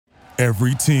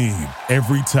Every team,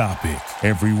 every topic,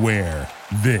 everywhere.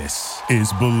 This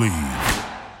is Believe.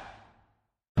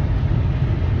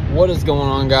 What is going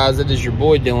on, guys? It is your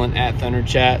boy Dylan at Thunder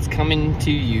Chats coming to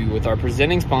you with our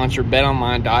presenting sponsor,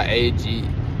 BetOnline.ag.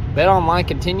 BetOnline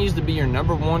continues to be your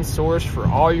number one source for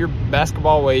all your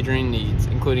basketball wagering needs,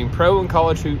 including pro and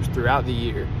college hoops throughout the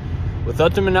year. With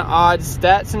ultimate odds,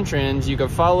 stats, and trends, you can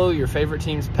follow your favorite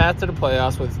team's path to the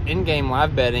playoffs with in-game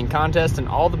live betting, contests, and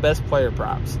all the best player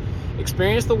props.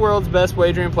 Experience the world's best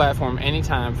wagering platform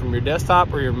anytime from your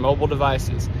desktop or your mobile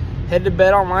devices. Head to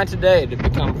BetOnline today to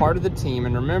become part of the team,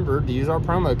 and remember to use our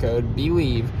promo code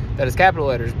BELIEVE, that is capital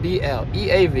letters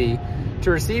BLEAV,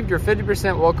 to receive your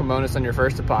 50% welcome bonus on your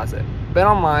first deposit.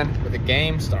 BetOnline, where the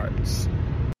game starts.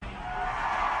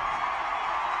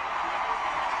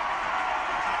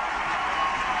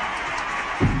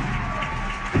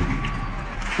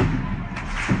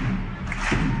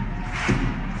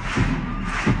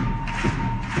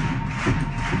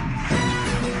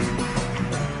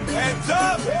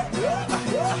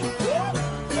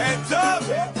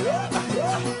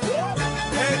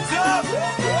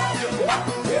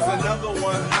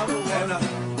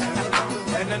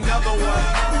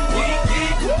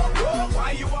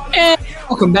 And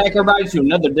welcome back, everybody, to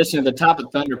another edition of the Top of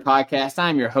Thunder podcast.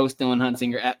 I'm your host, Dylan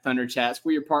Hunsinger at Thunder Chats.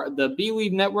 We're part of the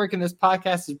Believe Network, and this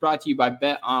podcast is brought to you by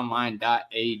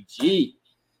BetOnline.ag.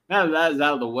 Now that that is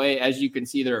out of the way, as you can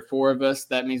see, there are four of us.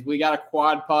 That means we got a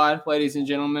quad pod, ladies and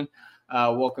gentlemen.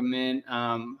 Welcome in,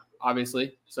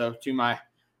 obviously. So to my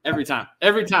every time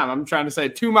I'm trying to say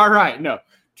to my right, no,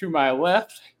 to my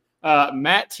left,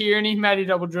 Matt Tierney, Matty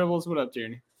Double Dribbles. What up,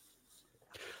 Tierney?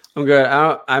 I'm good.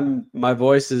 My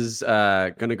voice is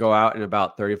gonna go out in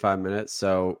about 35 minutes,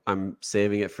 so I'm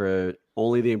saving it for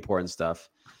only the important stuff.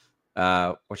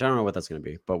 Which I don't know what that's gonna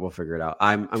be, but we'll figure it out.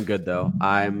 I'm good though.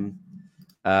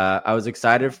 I was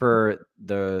excited for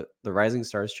the Rising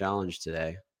Stars Challenge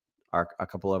today. A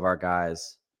couple of our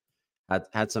guys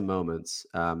had some moments.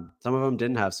 Some of them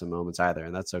didn't have some moments either,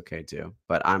 and that's okay too.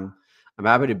 But I'm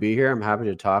happy to be here. I'm happy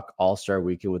to talk All-Star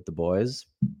Weekend with the boys,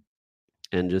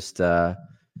 and just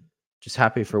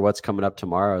happy for what's coming up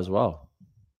tomorrow as well.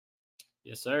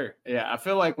 Yes, sir. Yeah, I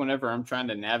feel like whenever I'm trying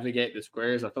to navigate the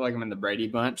squares, I feel like I'm in the Brady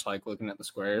Bunch, like looking at the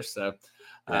squares. So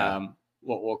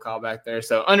we'll call back there.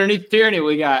 So underneath Tierney,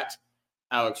 we got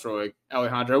Alex Roy,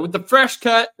 Alejandro with the fresh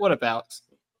cut. What up, Alex?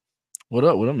 What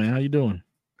up, man? How you doing?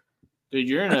 Dude,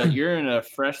 you're in a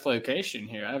fresh location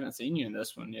here. I haven't seen you in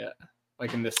this one yet,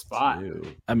 like in this spot.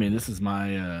 I mean, this is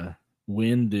my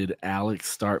when did Alex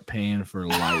start paying for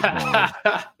light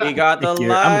bulb? He got the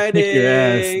lighting.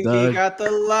 He got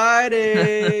the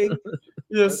lighting.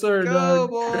 Yes, sir. Go,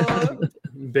 boy.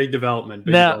 Big development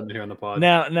Now here on the pod.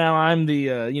 Now I'm the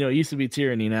it used to be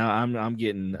Tyranny. Now I'm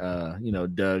getting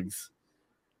Doug's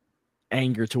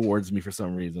anger towards me for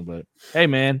some reason. But hey,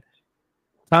 man,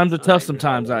 times are tough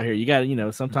sometimes out here. You got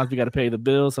sometimes we got to pay the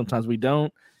bills. Sometimes we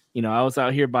don't. I was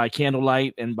out here by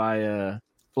candlelight and by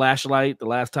flashlight the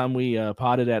last time we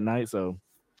potted at night. So,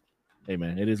 hey,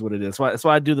 man, it is what it is. That's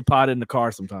why I do the pot in the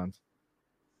car sometimes.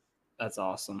 That's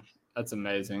awesome. That's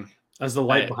amazing. As the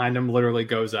light behind him literally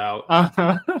goes out.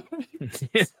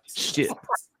 Shit.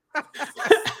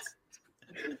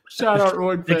 Shout out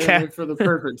Roy family for the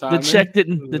perfect time. The check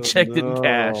didn't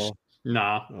cash.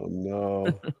 Nah. Oh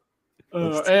no.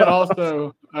 And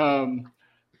also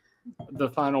the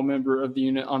final member of the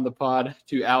unit on the pod,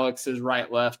 to Alex's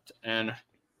right, left, and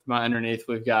my underneath,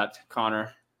 we've got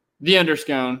Connor, the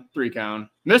Underscone, 3-cone,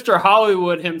 Mr.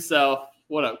 Hollywood himself.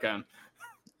 What up, Cone?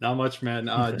 Not much, man.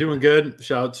 Doing good.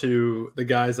 Shout out to the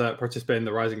guys that participated in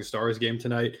the Rising Stars game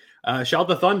tonight. Shout out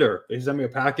to Thunder. They sent me a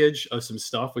package of some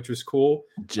stuff, which was cool.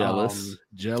 Jealous.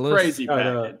 Crazy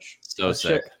package. So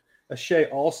sick. A Shea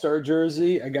All-Star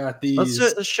jersey. I got these.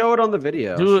 Let's show it on the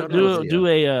video. Do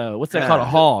a what's that called? A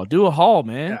haul. Do a haul,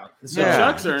 man.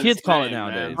 Chucks are kids insane, call it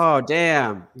nowadays. Man. Oh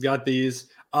damn. Got these.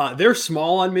 They're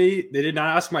small on me. They did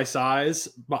not ask my size,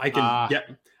 but I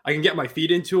can get my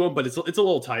feet into them, but it's a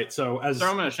little tight. So throw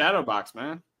them in a shadow box,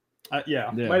 man.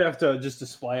 Might have to just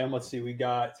display them. Let's see.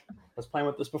 I was playing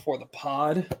with this before the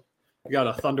pod. We got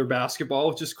a Thunder basketball,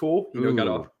 which is cool.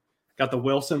 Got the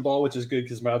Wilson ball, which is good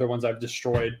because my other ones I've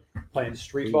destroyed playing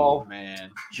street ball.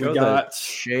 Man, We got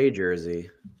Shea jersey.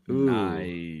 Ooh.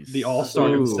 Nice. The All-Star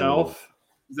himself.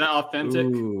 Is that authentic?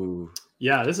 Ooh.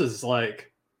 Yeah, this is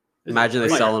like. Imagine they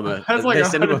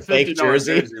send him a fake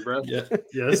jersey. Bro. Yeah,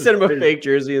 They send him a fake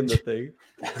jersey in the thing.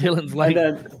 Dylan's like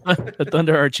the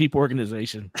Thunder are a cheap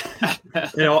organization.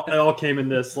 It all came in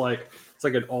this it's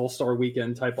like an All-Star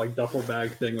Weekend type duffel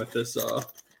bag thing with this.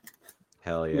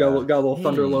 Hell yeah! Got a little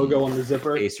Thunder logo on the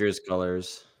zipper. Pacers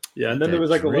colors. Yeah, and then That there was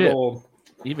like drip. a little.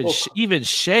 Even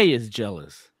Shay is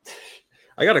jealous.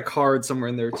 I got a card somewhere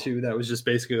in there too that was just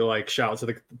basically like shout out to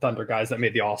the Thunder guys that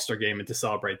made the All-Star game, and to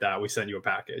celebrate that, we sent you a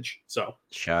package. So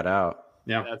Shout out.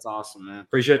 yeah, That's awesome, man.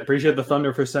 appreciate the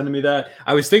Thunder for sending me that.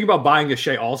 I was thinking about buying a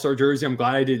Shea All-Star jersey. I'm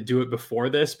glad I didn't do it before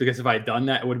this, because if I had done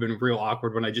that, it would have been real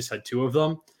awkward when I just had 2 of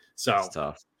them. So It's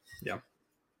tough. yeah,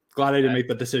 glad I didn't make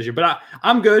that decision. But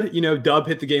I'm good. You know, Dub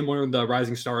hit the game winner in the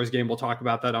Rising Stars game. We'll talk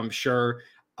about that, I'm sure.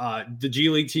 The G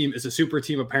League team is a super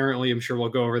team, apparently. I'm sure we'll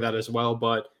go over that as well.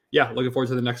 But yeah, looking forward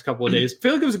to the next couple of days.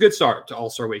 Feel like it was a good start to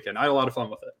All-Star Weekend. I had a lot of fun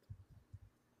with it.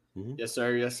 Mm-hmm. Yes,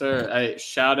 sir. Yes, sir. Hey,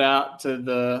 shout out to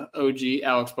the OG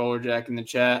Alex Bowlerjack in the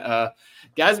chat.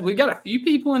 Guys, we got a few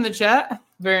people in the chat.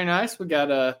 Very nice. We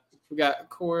got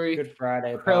Corey Good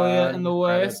Friday Prelia in the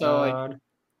way. Friday So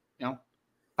pod.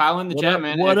 pile in the What chat, up,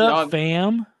 man. What If y'all up, have-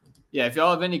 fam? Yeah, if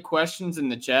y'all have any questions in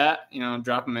the chat,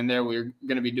 drop them in there. We're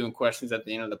going to be doing questions at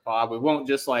the end of the pod. We won't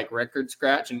just like record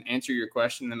scratch and answer your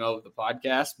question in the middle of the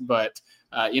podcast. But,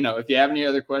 if you have any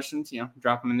other questions,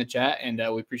 drop them in the chat. And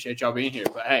we appreciate y'all being here.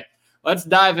 But, hey, let's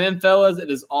dive in, fellas. It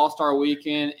is All-Star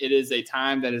Weekend. It is a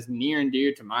time that is near and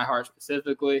dear to my heart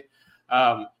specifically.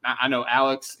 I know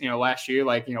Alex, last year,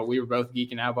 we were both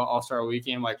geeking out about All-Star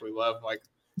Weekend. We love,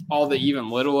 all the even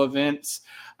little events.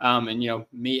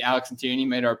 Me, Alex, and Tierney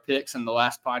made our picks in the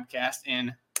last podcast,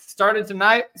 and started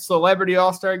tonight, Celebrity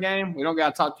All-Star Game. We don't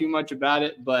got to talk too much about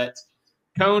it, but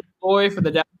Cone Boy for the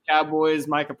Dallas Cowboys,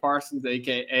 Micah Parsons,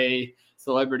 a.k.a.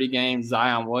 Celebrity Game,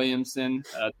 Zion Williamson,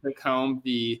 took home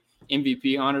the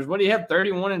MVP honors. What do you have,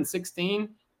 31 and 16?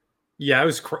 Yeah, it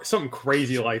was something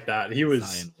crazy like that. He was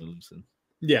Zion Williamson.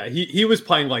 Yeah, he was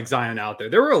playing like Zion out there.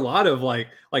 There were a lot of like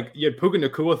you had Puka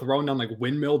Nacua throwing down like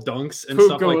windmill dunks and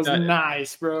stuff like was that.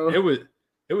 Nice, bro.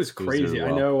 It was crazy.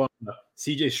 doing I know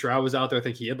CJ Stroud was out there. I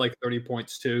think he had like 30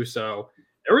 points too. So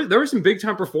there were some big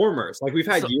time performers. Like we've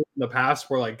had years in the past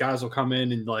where like guys will come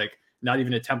in and like not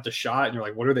even attempt a shot, and you're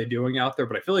like, what are they doing out there?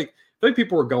 But I feel like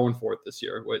people were going for it this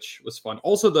year, which was fun.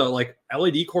 Also, the like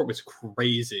LED court was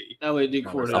crazy. LED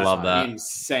court, I love that.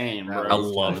 Insane, bro. I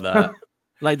love that.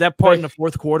 Like that part in the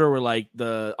fourth quarter where like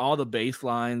all the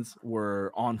baselines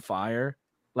were on fire.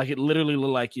 Like it literally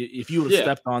looked like if you would have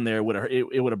stepped on there,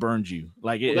 it would have burned you.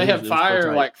 Like they had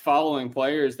fire like following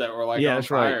players that were like on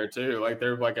fire too. Like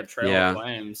they're like a trail of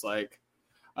flames. Like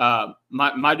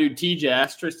my dude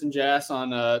Tristan Jass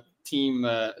on team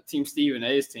Stephen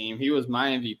A's team. He was my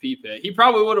MVP pick. He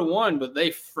probably would have won, but they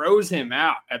froze him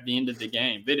out at the end of the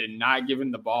game. They did not give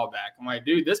him the ball back. I'm like,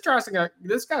 dude, this guy's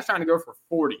trying to go for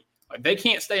 40. Like they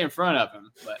can't stay in front of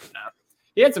him. But no,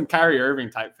 he had some Kyrie Irving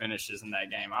type finishes in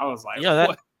that game. I was like,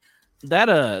 yeah,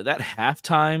 that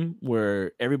halftime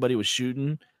where everybody was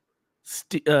shooting,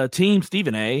 team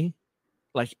Stephen A,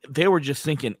 like they were just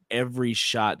sinking every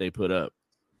shot they put up.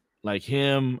 Like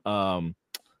him,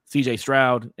 CJ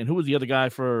Stroud, and who was the other guy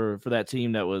for that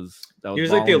team that was he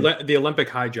was balling? like the Olympic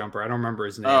high jumper. I don't remember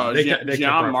his name. Oh,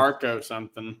 John Marco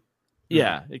something.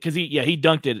 Yeah, because he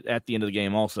dunked it at the end of the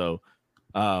game also.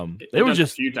 They were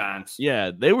just a few times.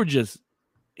 Yeah, they were just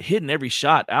hitting every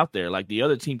shot out there. Like the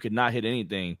other team could not hit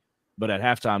anything, but at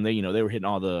halftime they were hitting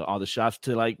all the shots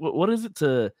to like what is it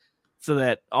to so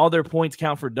that all their points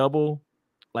count for double,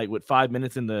 like with 5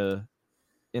 minutes in the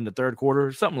third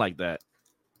quarter, something like that.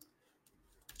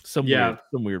 Some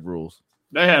weird rules.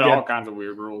 They had all kinds of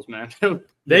weird rules, man.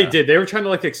 They did. They were trying to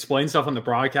like explain stuff on the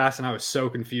broadcast, and I was so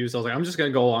confused. I was like, I'm just gonna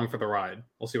go along for the ride.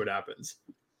 We'll see what happens.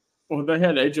 Well, they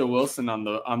had AJ Wilson on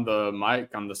the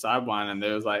mic on the sideline, and they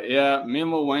was like, "Yeah, me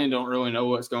and Lil Wayne don't really know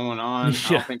what's going on. I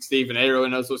don't think Stephen A really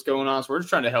knows what's going on. So we're just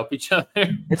trying to help each other."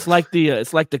 It's like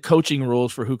the coaching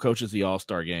rules for who coaches the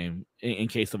All-Star game in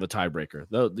case of a tiebreaker.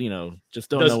 Though just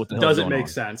don't know what the hell doesn't make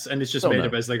sense, and it's just made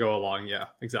up as they go along. Yeah,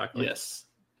 exactly. Yes.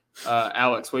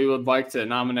 Alex, we would like to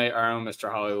nominate our own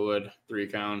Mr. Hollywood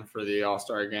 3-cone for the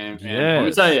All-Star game. And let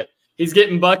me tell you, he's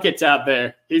getting buckets out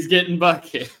there. He's getting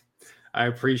buckets. I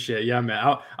appreciate it. Yeah,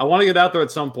 man. I want to get out there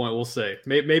at some point. We'll see.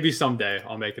 Maybe someday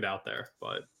I'll make it out there.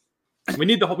 But we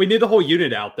need the whole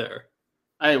unit out there.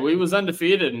 Hey, we was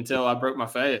undefeated until I broke my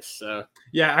face. So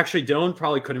yeah, actually, Dylan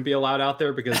probably couldn't be allowed out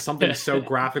there because something so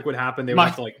graphic would happen. They would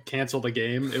have to like cancel the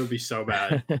game. It would be so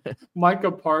bad.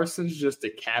 Micah Parsons just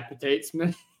decapitates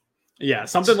me. Yeah,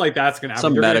 something like that's gonna happen.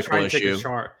 Some You're medical gonna try and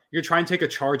issue. You're trying to take a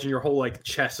charge, and your whole like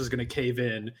chest is gonna cave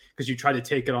in because you try to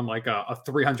take it on like a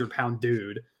 300-pound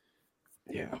dude.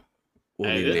 Yeah,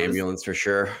 we'll need an ambulance for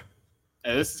sure.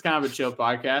 Hey, this is kind of a chill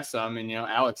podcast. So I mean,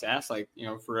 Alex asked, like,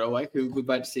 for real, like, who we'd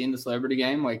like to see in the celebrity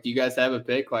game. Like, do you guys have a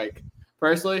pick? Like,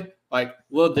 personally, like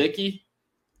Lil Dicky,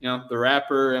 the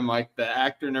rapper and like the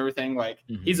actor and everything. Like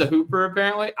he's a hooper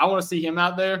apparently. I want to see him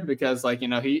out there because like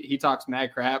he talks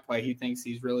mad crap. Like he thinks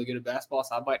he's really good at basketball.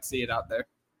 So I'd like to see it out there.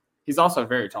 He's also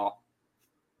very tall.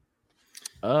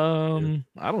 I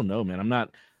don't know, man.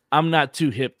 I'm not too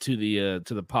hip to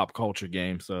the pop culture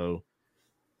game, so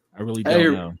I really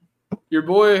don't know. Your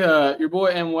boy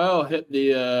Emwell hit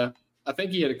the. I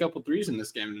think he had a couple threes in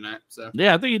this game tonight. So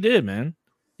yeah, I think he did, man.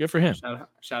 Good for him.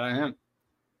 Shout out him.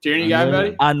 Tyranny guy,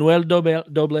 buddy. Anuel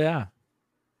Doblea.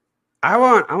 I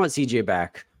want CJ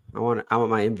back. I want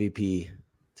my MVP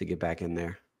to get back in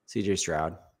there. CJ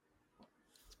Stroud.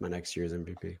 It's my next year's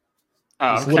MVP.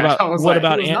 Oh, okay. What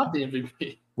about not the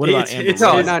MVP? What about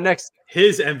Andrew? Next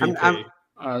his MVP.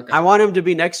 Okay. I want him to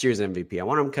be next year's MVP. I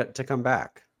want him to come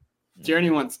back.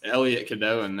 Tyranny wants Elliot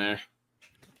Cadeau in there.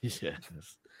 Yes.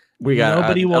 We got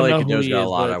nobody will know who Cadeau's he got is, a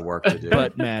lot of work to do.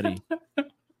 But Maddie.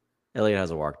 Elliot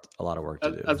has a lot of work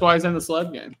to do. That's why he's in the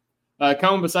sled game.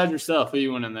 Cone, besides yourself, who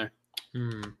you want in there?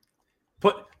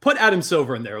 Put Adam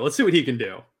Silver in there. Let's see what he can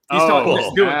do.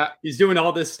 He's doing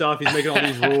all this stuff. He's making all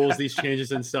these rules, these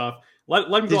changes and stuff. Let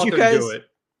him go out there and do it.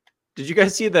 Did you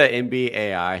guys see the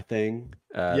NBA thing?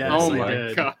 Yes, oh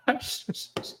my gosh.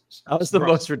 That was the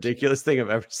most ridiculous thing I've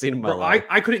ever seen in my life.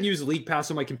 I couldn't use League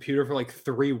Pass on my computer for like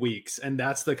 3 weeks, and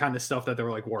that's the kind of stuff that they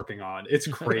were like working on. It's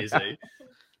crazy.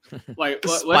 Like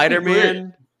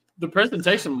Spider-Man. The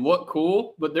presentation looked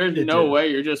cool, but there's no way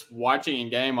you're just watching a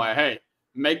game like, hey,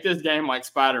 make this game like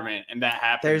Spider-Man, and that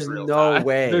happens. There's real no time.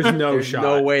 way. There's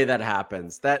no way that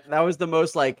happens. That was the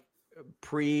most like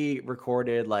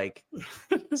pre-recorded like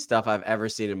stuff I've ever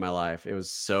seen in my life. It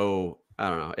was so I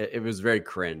don't know. It was very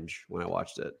cringe when I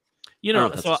watched it.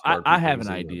 So I have an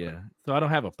idea. So I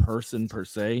don't have a person per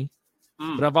se,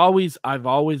 but I've always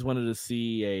wanted to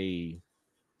see a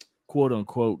quote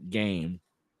unquote game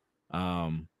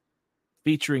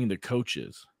featuring the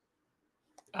coaches.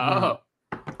 Oh.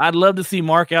 I'd love to see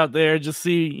Mark out there, just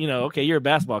see, okay, you're a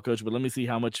basketball coach, but let me see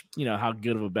how much, how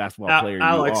good of a basketball player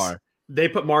Alex, you are. They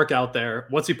put Mark out there.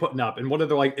 What's he putting up? And what are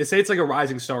they like? Say it's like a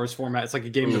Rising Stars format. It's like a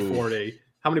game to 40.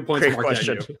 How many points is Mark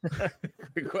getting you?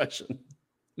 Great question.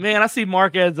 Man, I see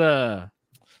Mark as I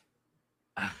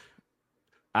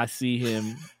see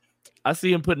him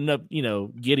putting up,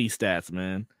 giddy stats,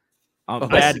 man.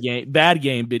 Bad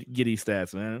game, giddy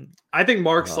stats, man. I think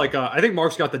Mark's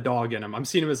Mark's got the dog in him. I'm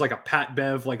seeing him as like a Pat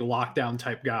Bev, like lockdown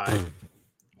type guy.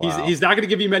 Wow. He's not going to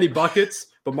give you many buckets,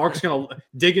 but Mark's going to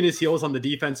dig in his heels on the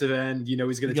defensive end.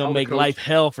 He's going to make life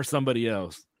hell for somebody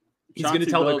else. He's going to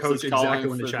tell the coach exactly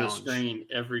when to challenge. The screen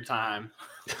every time.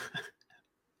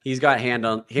 He's got hands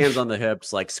on the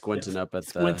hips, like squinting up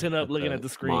looking at the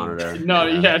screen. Monitor.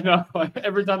 No.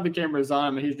 Every time the camera's on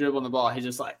him and he's dribbling the ball,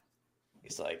 he's like,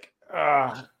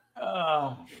 yeah.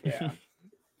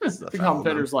 The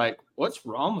commentator's like, what's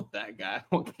wrong with that guy?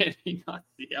 What can he not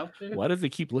see out there? Why does he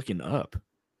keep looking up?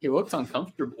 He looks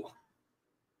uncomfortable.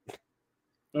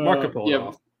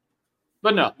 Marketable.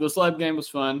 But no, the sled game was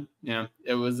fun.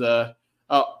 It was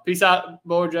peace out,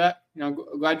 Bojack.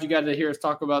 Glad you got to hear us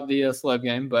talk about the sled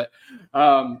game. But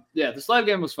the sled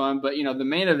game was fun. But the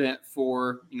main event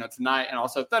for tonight and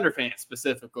also Thunder fans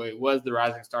specifically was the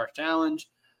Rising Stars Challenge.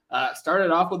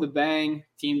 Started off with a bang.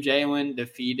 Team Jalen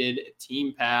defeated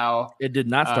Team Pal. It did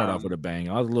not start off with a bang.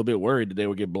 I was a little bit worried that they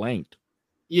would get blanked.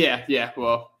 Yeah.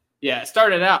 Well, it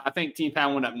started out. I think Team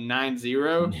Pal went up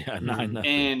 9-0. Yeah, 9-0.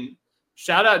 And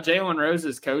shout out Jalen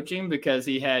Rose's coaching because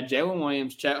he had Jalen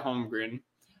Williams, Chet Holmgren,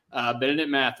 Benedict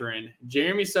Mathurin,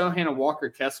 Jeremy Sohan, and Walker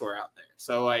Kessler out there.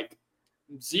 So like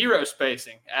zero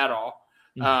spacing at all.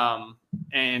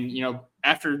 And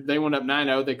after they went up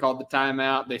 9-0, they called the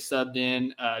timeout. They subbed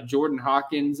in Jordan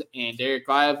Hawkins and Derek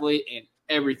Lively, and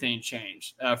everything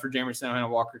changed for Jeremy Sohan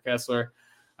and Walker Kessler.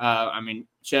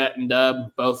 Chet and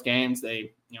Dub, both games,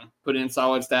 they put in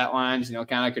solid stat lines,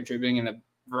 kind of contributing in a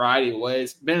variety of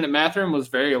ways. Benedict Mathurin was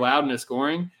very loud in his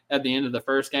scoring at the end of the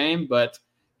first game, but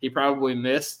he probably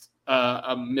missed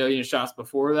a million shots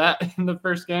before that in the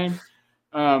first game.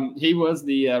 He was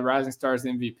the Rising Stars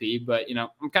MVP, but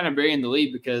I'm kind of burying the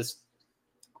lead because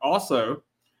also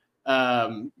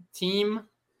I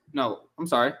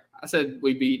said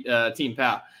we beat Team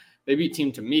Pal. They beat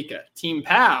Team Tamika. Team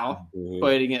Pal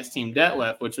played against Team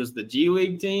Detlef, which was the G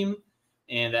League team,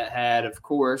 and that had, of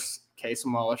course, Casey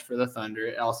Wallace for the Thunder.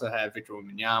 It also had Victor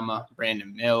Wembanyama,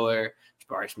 Brandon Miller,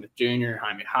 Jabari Smith Jr.,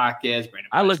 Jaime Jaquez, Brandon.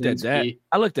 I looked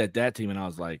at that team and I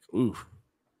was like, "Ooh,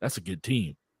 that's a good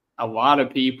team." A lot of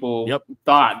people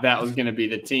thought that was going to be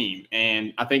the team,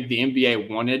 and I think the NBA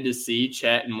wanted to see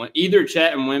either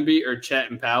Chet and Wemby or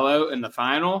Chet and Paolo in the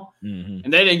final, and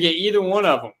they didn't get either one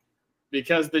of them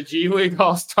because the G League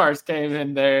All-Stars came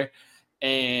in there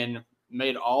and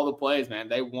made all the plays, man.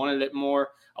 They wanted it more.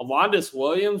 Alondis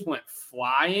Williams went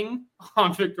flying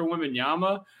on Victor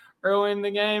Wembanyama early in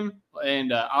the game,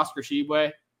 and Oscar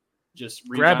Tshiebwe just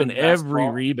grabbing every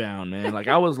rebound, man. Like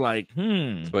I was like,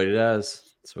 That's what he does.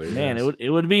 That's what he does. It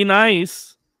would be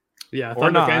nice. Yeah,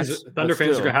 Thunder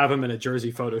fans are gonna have him in a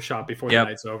jersey Photoshop before the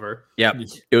night's over. Yep,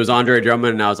 it was Andre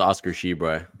Drummond, and now it's Oscar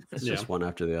Tshiebwe. It's just one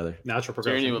after the other. Natural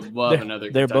progression. Tierney would love another.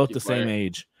 They're Kentucky both the player. same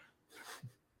age.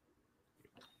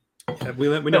 Yeah, we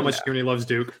know how much Tierney loves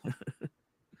Duke.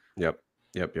 Yep.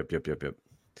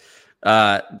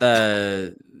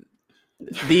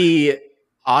 The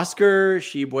Oscar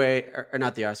Tshiebwe, or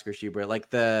not the Oscar Tshiebwe,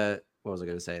 like what was I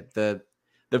going to say? The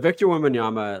Victor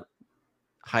Wembanyama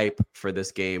hype for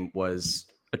this game was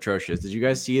atrocious. Did you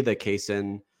guys see the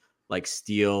Kaysen like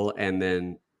steal and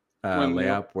then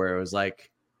layup where it was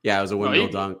like, it was a windmill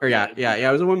dunk. Or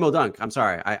it was a windmill dunk. I'm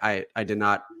sorry, I did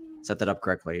not set that up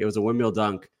correctly. It was a windmill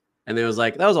dunk, and then it was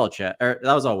like that was all Chet, or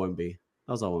that was all Wemby.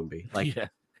 That was all Wemby. Like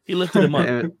he lifted him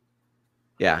up.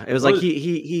 It was like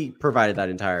he provided that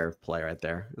entire play right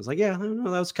there. It was like,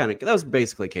 that was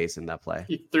basically Kaysen that play.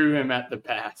 He threw him at the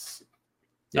pass.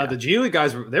 Now the G League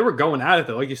guys, they were going at it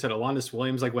though. Like you said, Alondis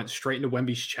Williams like went straight into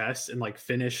Wemby's chest and like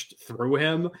finished through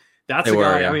him. That's a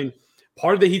guy. I mean,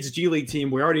 part of the Heat's G League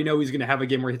team, we already know he's going to have a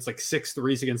game where he hits like 6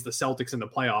 threes against the Celtics in the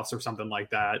playoffs or something like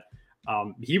that.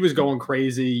 He was going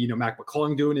crazy. Mac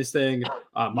McClung doing his thing.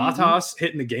 Matas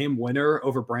hitting the game winner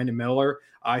over Brandon Miller.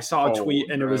 I saw a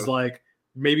tweet and it was like,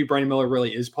 maybe Brandon Miller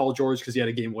really is Paul George because he had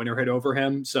a game winner hit over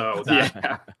him. So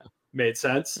that made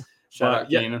sense. Shout out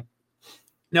Keenan.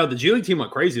 No, the G League team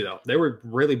went crazy, though. They were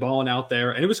really balling out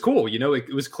there, and it was cool.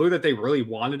 It was clear that they really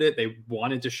wanted it. They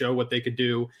wanted to show what they could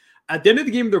do. At the end of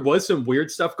the game, there was some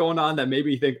weird stuff going on that made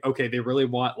me think, okay, they really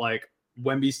want, like,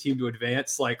 Wemby's team to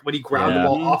advance. Like, when he ground the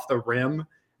ball off the rim,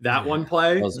 that one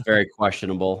play. That was very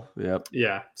questionable. Yep.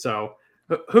 Yeah, so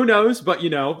who knows? But,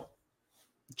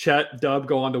 Chet, Dub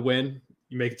go on to win.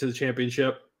 You make it to the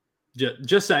championship.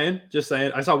 Just saying.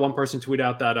 I saw one person tweet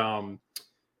out that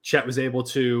Chet was able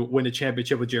to win a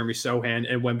championship with Jeremy Sohan,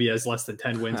 and Wemby has less than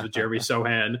 10 wins with Jeremy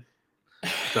Sohan.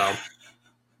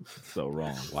 So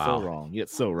wrong. Wow. So wrong. Yet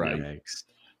so right.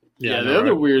 Yeah, the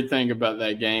other weird thing about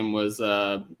that game was,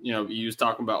 you was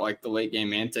talking about like the late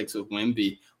game antics with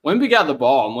Wemby. Wemby got the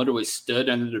ball and literally stood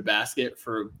under the basket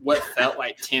for what felt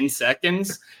like 10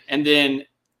 seconds. And then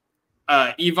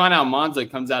Ivan Almanza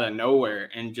comes out of nowhere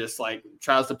and just like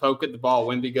tries to poke at the ball.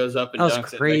 Wemby goes up and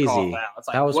dunks crazy. it. They call it out. It's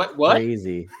like, that was what?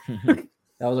 Crazy. That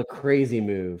was a crazy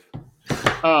move.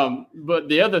 But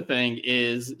the other thing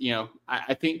is,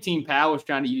 I think Team Powell was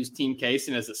trying to use Team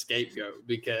Kaysen as a scapegoat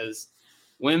because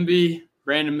Wemby,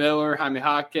 Brandon Miller, Jaime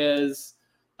Jaquez,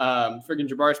 freaking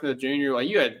Jabari Smith Jr., like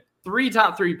you had 3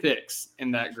 top 3 picks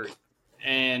in that group.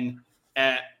 And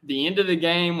at the end of the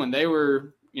game when they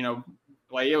were,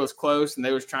 like it was close and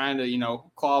they was trying to,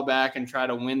 claw back and try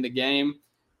to win the game.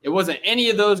 It wasn't any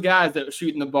of those guys that were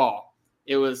shooting the ball.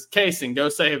 It was Kaysen, go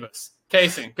save us.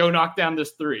 Kaysen, go knock down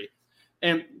this 3.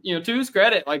 And, to his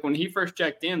credit, like when he first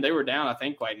checked in, they were down, I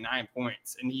think, like 9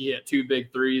 points. And he hit 2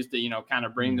 big threes to, kind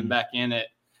of bring them back in it.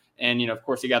 And, of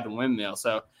course, he got the windmill.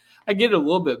 So I get it a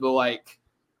little bit, but like,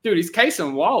 dude, he's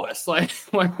Kaysen Wallace. Like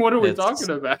what are we talking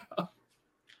about?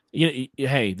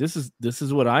 Hey, this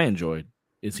is what I enjoyed.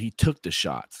 Is he took the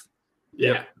shots.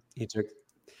 Yeah. He took.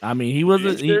 I mean, he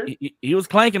was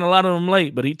clanking a lot of them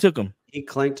late, but he took them. He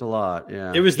clanked a lot.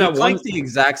 Yeah. It was that one. The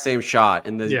exact same shot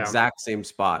in the exact same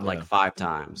spot, like 5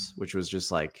 times, which was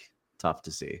just like tough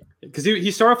to see. Because he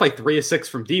started off like 3 of 6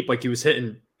 from deep, like he was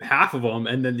hitting half of them,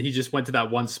 and then he just went to that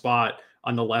one spot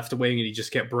on the left wing, and he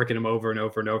just kept bricking him over and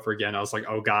over and over again. I was like,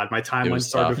 oh god, my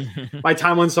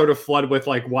timeline started flood with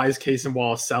like, why is Kaysen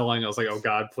Wallace selling? I was like, oh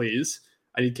god, please.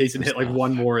 I need Kaysen to hit like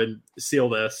one more and seal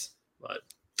this. But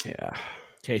yeah,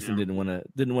 Kaysen didn't want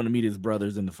to meet his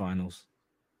brothers in the finals.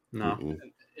 No,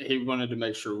 he wanted to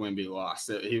make sure Wemby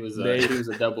lost. He was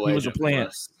a double. He was a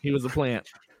plant. He was a plant.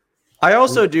 I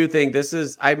also do think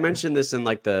I mentioned this in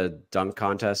like the dunk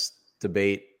contest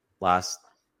debate last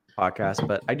podcast,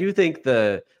 but I do think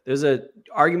there's a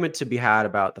argument to be had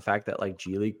about the fact that like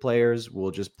G League players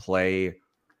will just play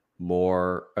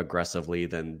more aggressively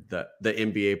than the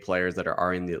NBA players that are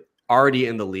already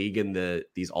in the league in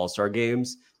these all-star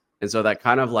games. And so that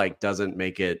kind of like doesn't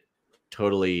make it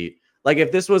totally like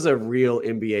if this was a real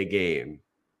NBA game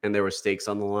and there were stakes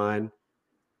on the line,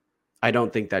 I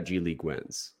don't think that G League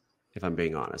wins, if I'm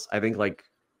being honest. I think like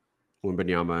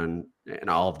Wembanyama and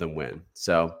all of them win.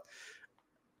 So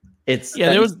it's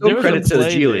there was credit to the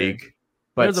G League,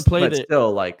 but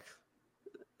still like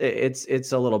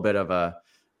it's a little bit of a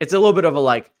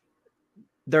like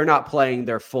they're not playing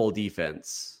their full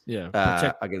defense.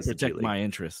 Yeah, against the G protect League. my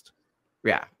interest.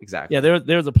 Yeah, exactly. Yeah,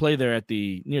 there's a play there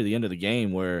near the end of the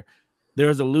game where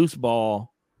there's a loose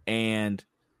ball, and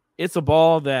it's a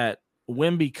ball that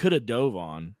Wemby could have dove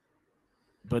on,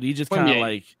 but he just kind of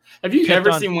like. Have you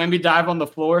ever seen Wemby dive on the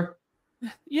floor?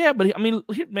 Yeah, but I mean,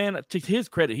 man, to his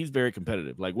credit, he's very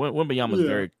competitive. Like Wembanyama's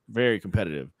very, very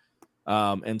competitive.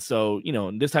 And so,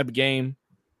 in this type of game,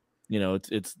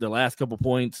 it's the last couple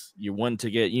points you want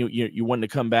to get, you want to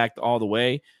come back all the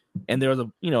way. And there was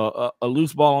a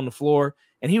loose ball on the floor,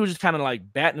 and he was just kind of like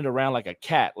batting it around like a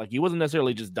cat. Like he wasn't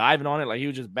necessarily just diving on it. Like he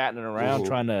was just batting it around,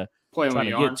 trying to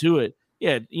get to it.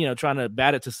 Yeah. Trying to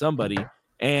bat it to somebody.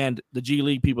 And the G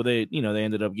League people, they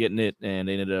ended up getting it, and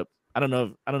they ended up, I don't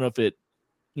know if it,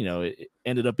 it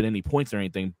ended up in any points or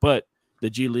anything, but the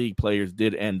G League players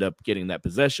did end up getting that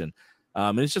possession.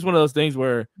 And it's just one of those things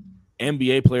where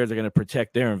NBA players are going to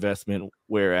protect their investment,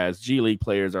 whereas G League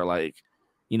players are like,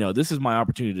 this is my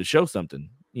opportunity to show something,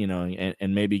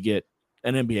 and maybe get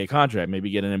an NBA contract, maybe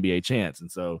get an NBA chance. And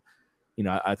so,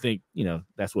 I think,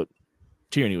 that's what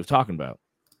Tierney was talking about.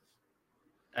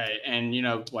 Hey, and,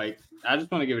 I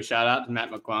just want to give a shout out to Matt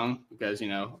McClung because,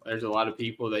 there's a lot of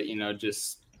people that,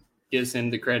 just gives him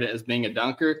the credit as being a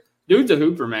dunker. Dude's a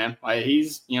hooper, man. Like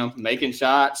he's, making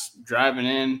shots, driving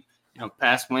in,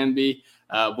 past Wemby,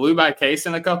 blew by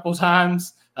Kaysen a couple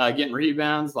times, getting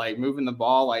rebounds, like moving the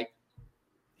ball. Like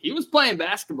he was playing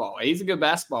basketball. He's a good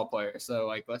basketball player.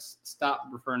 So let's stop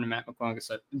referring to Matt McClung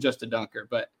as just a dunker.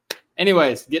 But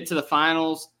anyways, get to the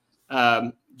finals.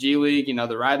 G League,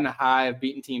 they're riding the high of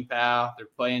beating Team Pal. They're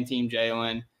playing Team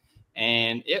Jalen.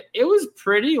 And it was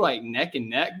pretty neck and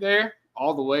neck there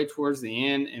all the way towards the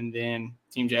end. And then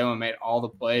Team Jalen made all the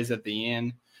plays at the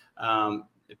end.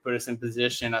 It put us in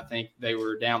position. I think they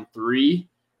were down 3.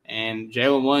 And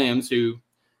Jalen Williams, who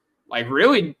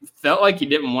really felt like he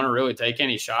didn't want to really take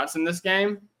any shots in this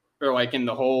game or in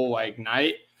the whole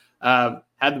night,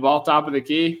 had the ball top of the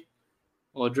key,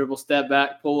 a little dribble, step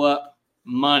back, pull up,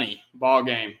 money, ball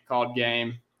game, called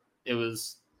game. It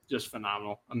was just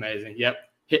phenomenal. Amazing. Yep.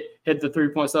 Hit the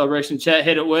 3-point celebration. Chet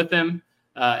hit it with him.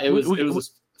 It was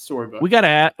a storybook. We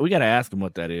gotta ask him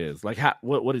what that is.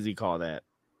 What does he call that?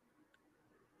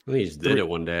 I think he just did it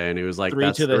one day, and he was like, 3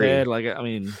 that's to the 3. head.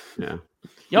 Yeah.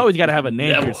 You always got to have a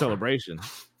name for your celebration.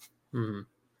 Mm-hmm.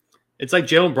 It's like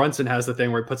Jalen Brunson has the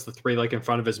thing where he puts the 3 in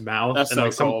front of his mouth. That's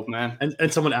so cold, man.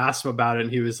 And someone asked him about it,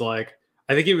 and he was like,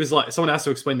 I think he was like, someone asked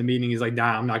to explain the meaning. He's like,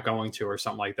 nah, I'm not going to, or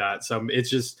something like that. So it's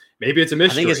just, maybe it's a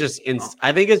mystery.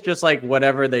 I think it's just like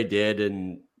whatever they did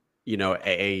in,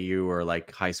 AAU or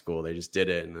high school. They just did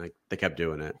it, and they kept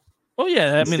doing it. Oh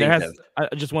yeah, I mean,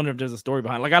 I just wonder if there's a story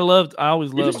behind. I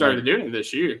always loved. He just started doing it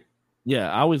this year. Yeah,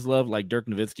 I always loved Dirk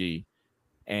Nowitzki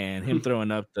and him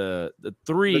throwing up the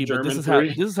 3. But this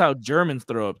is how Germans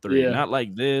throw up 3, not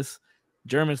like this.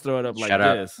 Germans throw it up Shout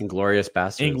like this. Inglorious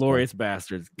Bastards. Inglorious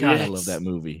Bastards. God, yes. I love that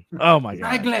movie. Oh my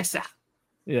god.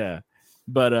 Yeah,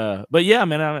 but yeah,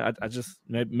 man. I just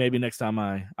maybe next time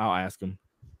I'll ask him.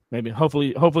 Maybe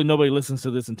hopefully nobody listens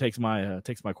to this and takes my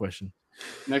question.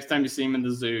 Next time you see him in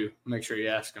the zoo, make sure you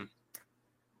ask him.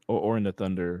 Or in the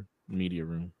Thunder media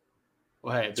room.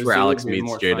 Well, hey, it's where Alex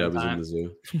meets J-Dub is in the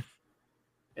zoo.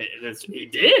 He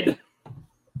did.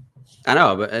 I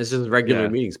know, but it's just a regular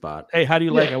meeting spot. Hey, how do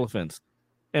you like elephants?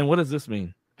 And what does this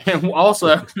mean? And also,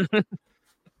 it's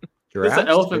an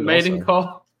elephant mating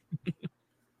call.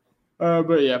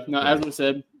 But yeah, no. As we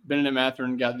said, Benedict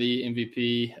Mathurin got the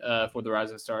MVP for the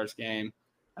Rising Stars game.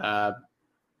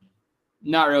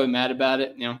 Not really mad about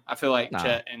it. I feel like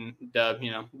Chet and Dub,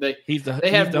 they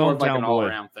have more of an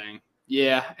all-around thing.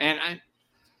 Yeah, and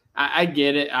I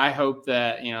get it. I hope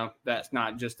that that's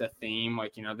not just a theme.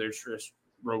 They're just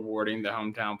rewarding the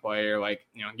hometown player,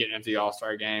 getting into the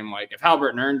All-Star game. If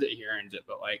Halliburton earns it, he earns it.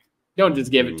 But don't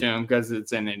just give it to him because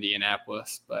it's in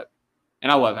Indianapolis.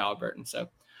 And I love Halliburton. So,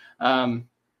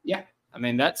 yeah. I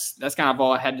mean, that's kind of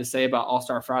all I had to say about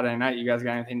All-Star Friday night. You guys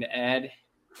got anything to add?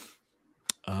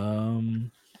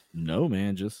 No,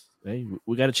 man. Just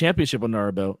we got a championship under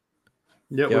our belt.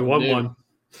 Yeah, we won one.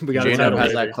 We got J-Dub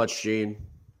has that clutch gene.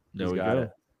 There we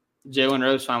go. Jalen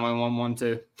Rose finally won one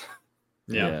too.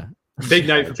 Yeah. Big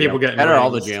night for people getting better. All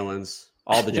the Jalens.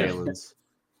 All the Jalens.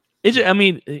 Here's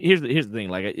the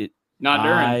thing. Not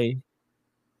during.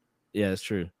 Yeah, it's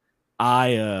true.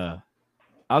 I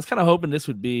was kind of hoping this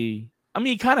would be. I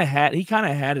mean, he kind of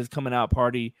had his coming out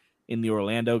party in the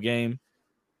Orlando game,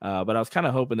 but I was kind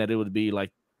of hoping that it would be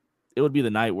the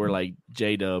night where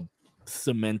J-Dub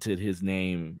cemented his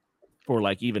name for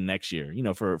even next year.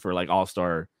 For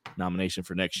All-Star nomination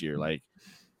for next year.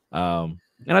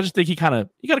 And I just think he kind of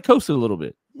coasted a little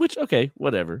bit. which okay,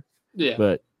 whatever. Yeah.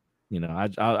 But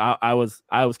I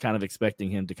was kind of expecting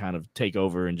him to kind of take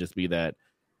over and just be that,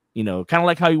 kind of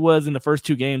like how he was in the first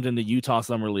 2 games in the Utah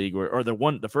Summer League, or the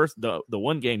one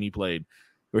game he played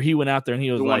where he went out there and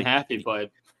he was the like, one half he played.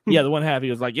 yeah, the one half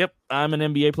he was like, "Yep, I'm an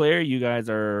NBA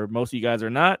player. Most of you guys are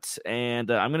not,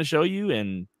 and I'm going to show you,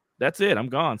 and that's it. I'm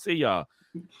gone. See y'all."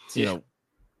 So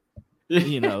I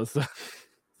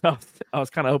was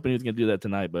kind of hoping he was going to do that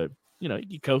tonight, but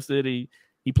he coasted. He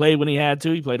played when he had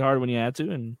to. He played hard when he had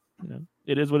to, and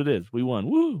it is what it is. We won.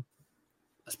 Woo!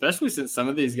 Especially since some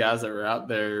of these guys that were out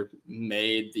there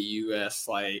made the U.S.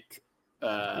 like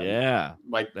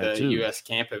the U.S.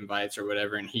 camp invites or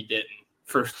whatever, and he didn't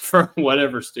for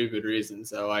whatever stupid reason.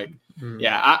 So I'm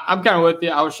kind of with you.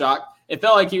 I was shocked. It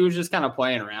felt like he was just kind of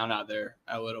playing around out there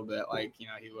a little bit. Like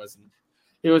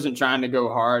he wasn't trying to go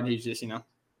hard. He's just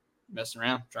messing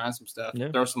around, trying some stuff. Yeah.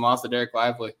 Throw some lobs to Derek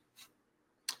Lively.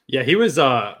 Yeah, he was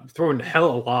throwing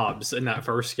hella lobs in that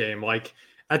first game. Like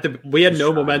we had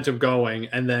no momentum going,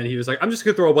 and then he was like, "I'm just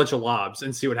gonna throw a bunch of lobs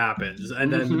and see what happens."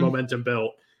 And then the momentum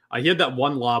built. He had that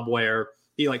one lob where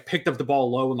he like picked up the ball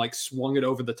low and like swung it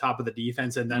over the top of the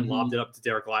defense and then lobbed it up to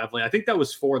Derek Lively. I think that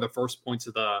was for the first points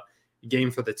of the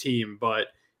game for the team. But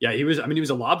yeah, he was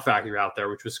a lob factory out there,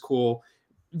 which was cool.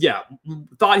 Yeah,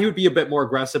 thought he would be a bit more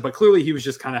aggressive, but clearly he was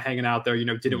just kind of hanging out there,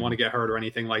 didn't want to get hurt or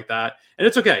anything like that. And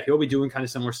it's okay. He'll be doing kind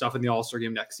of similar stuff in the All-Star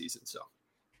game next season. So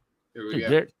here we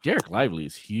go. Derek Lively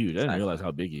is huge. I didn't realize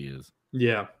how big he is.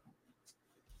 Yeah.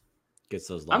 Gets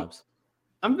those lobs.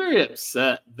 I'm very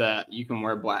upset that you can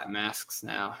wear black masks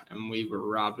now, and we were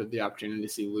robbed of the opportunity to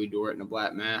see Lou Dort in a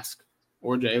black mask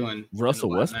or Jalen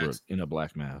Russell Westbrook in a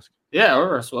black mask. Yeah,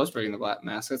 or Russell Westbrook in the black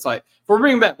mask. It's like, if we're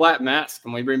bringing back black masks,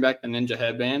 can we bring back the ninja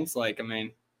headbands?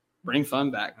 Bring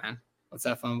fun back, man. Let's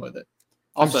have fun with it.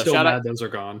 Also, I'm still mad those are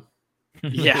gone.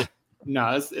 Yeah.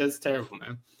 No, it's terrible,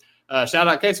 man. Shout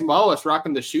out Casey Wallace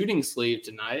rocking the shooting sleeve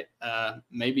tonight.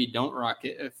 Maybe don't rock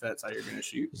it if that's how you're going to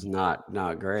shoot. It's not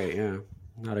great. Yeah.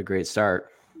 Not a great start.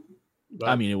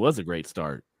 But, it was a great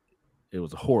start. It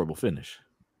was a horrible finish.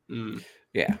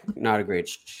 Yeah. Not a great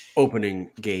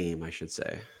opening game, I should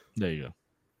say. There you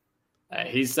go.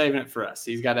 He's saving it for us.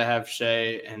 He's got to have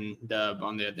Shea and Dub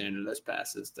on the other end of those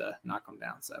passes to knock them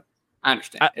down. So I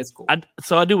understand. It's cool.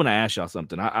 So I do want to ask y'all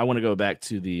something. I want to go back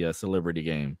to the celebrity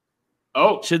game.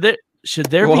 Oh, should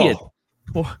there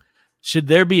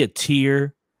be a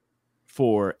tier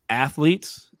for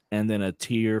athletes and then a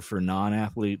tier for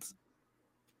non-athletes?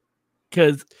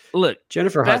 Because look,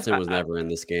 Jennifer Hudson was never in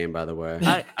this game, by the way.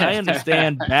 I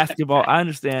understand basketball. I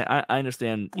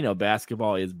understand.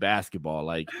 Basketball is basketball.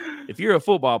 Like, if you're a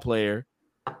football player,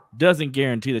 doesn't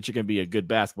guarantee that you're going to be a good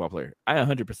basketball player. I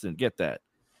 100% get that.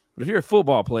 But if you're a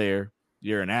football player,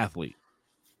 you're an athlete.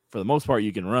 For the most part,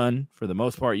 you can run. For the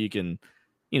most part, you can,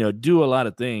 do a lot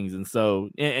of things. And so,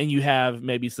 and you have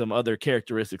maybe some other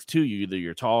characteristics to you. Either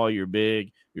you're tall, you're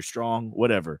big, you're strong,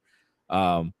 whatever.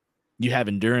 You have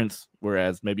endurance,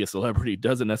 whereas maybe a celebrity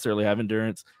doesn't necessarily have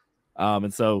endurance.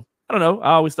 And so, I don't know.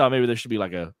 I always thought maybe there should be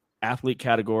like a athlete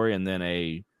category and then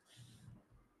a,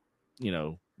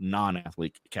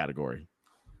 non-athlete category.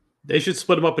 They should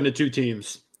split them up into 2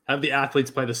 teams. Have the athletes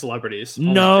play the celebrities.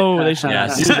 No, they should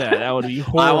not do that. That would be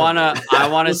horrible. I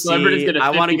want to see. I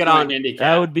want to get on.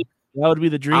 That would be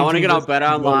the dream. I want to get on Bet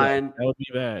Online. That would be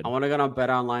bad. I want to get on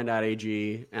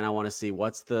BetOnline.ag and I want to see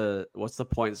what's the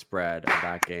point spread of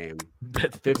that game.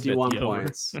 51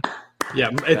 points. Yeah,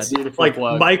 it's like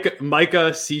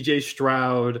Micah, CJ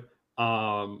Stroud,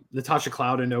 Natasha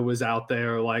Cloudino was out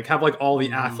there. Like, have like all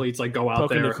the athletes like go out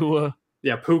there. Nakua.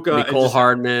 Yeah, Puka, Nicole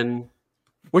Hardman.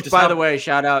 Which, by the way,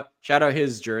 shout out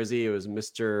his jersey. It was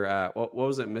Mr. What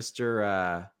was it,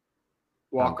 Mr.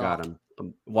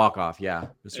 Walk-off, yeah,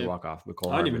 Mr. Walk-off.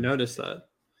 Nicole. I didn't even notice that.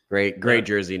 Great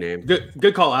jersey name.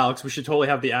 Good call, Alex. We should totally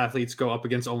have the athletes go up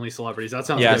against only celebrities. That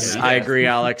sounds good. Yes, I agree,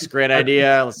 Alex. Great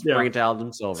idea. Let's bring it to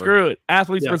Aldon Silver. Screw it.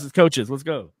 Athletes versus coaches. Let's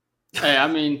go.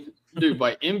 Hey, dude,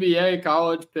 like NBA,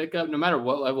 college, pickup, no matter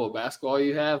what level of basketball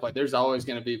you have, like there's always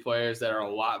going to be players that are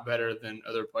a lot better than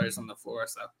other players on the floor.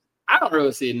 So I don't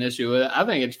really see an issue with it. I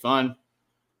think it's fun,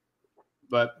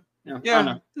 but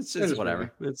it's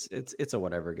whatever. It's a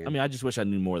whatever game. I just wish I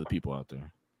knew more of the people out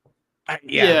there.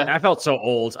 I felt so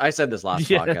old. I said this last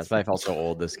podcast, but I felt so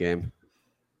old this game.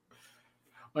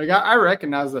 Like I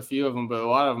recognized a few of them, but a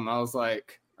lot of them I was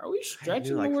like, "Are we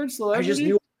stretching the word celebrity?" I just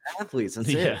knew athletes. That's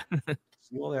it.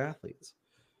 Just knew all their athletes.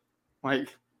 Like,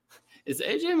 is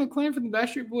AJ McClain from the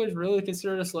Backstreet Boys really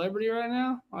considered a celebrity right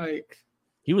now? Like,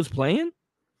 he was playing.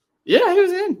 Yeah, he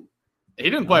was in. He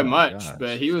didn't play much,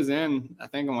 but he was in. I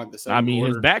think on like the second.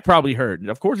 His back probably hurt.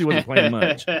 Of course, he wasn't playing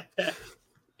much.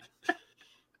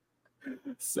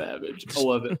 Savage. I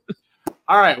love it.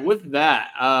 All right, with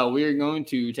that, we are going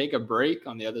to take a break.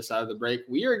 On the other side of the break,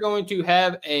 we are going to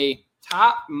have a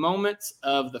top moments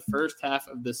of the first half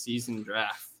of the season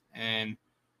draft. And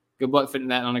good luck fitting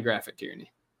that on a graphic,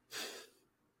 Tierney.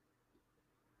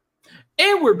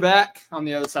 And we're back on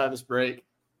the other side of this break.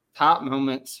 Top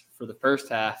moments for the first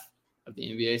half of the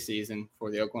NBA season for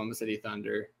the Oklahoma City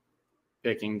Thunder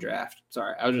picking draft.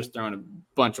 Sorry, I was just throwing a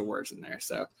bunch of words in there.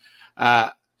 So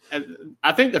I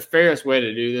think the fairest way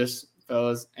to do this,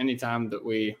 fellas, anytime that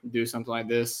we do something like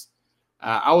this,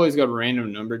 I always go to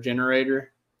random number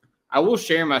generator. I will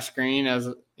share my screen as,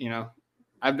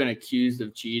 I've been accused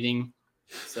of cheating.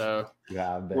 So You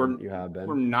have been.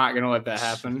 We're not going to let that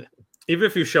happen. Even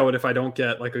if you show it, if I don't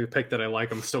get like a pick that I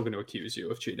like, I'm still going to accuse you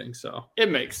of cheating. So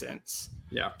it makes sense.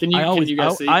 Yeah. Can you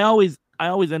guys see? I always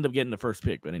end up getting the first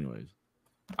pick, but anyways.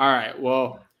 All right.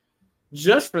 Well,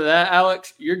 just for that,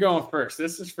 Alex, you're going first.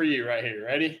 This is for you right here.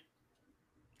 Ready?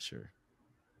 Sure.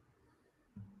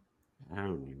 I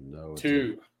don't even know.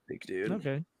 2. Big dude.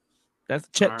 Okay. That's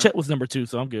Chet. Right. Chet was number 2,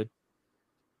 so I'm good.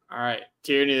 All right.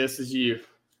 Tierney, this is you.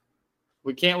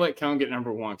 We can't let Cone get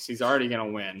number 1 because he's already going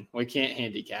to win. We can't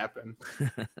handicap him.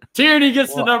 Tierney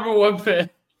gets the number 1 pick.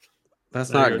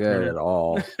 That's not good at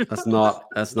all. That's not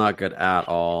good at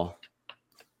all.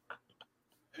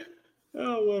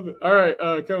 Oh, I love it. All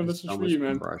right, Cone, this is So for much you,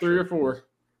 man. pressure. 3 or 4?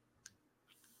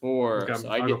 4. Okay, So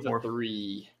I I'll get go the 4.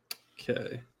 3.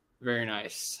 Okay. Very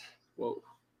nice. Whoa.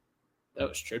 That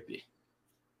was trippy.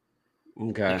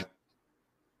 Okay.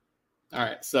 All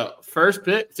right, so first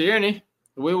pick, Tierney.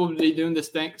 We will be doing the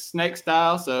snake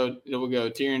style, so it will go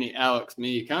Tierney, Alex,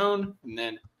 me, Cone, and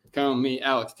then Cone, me,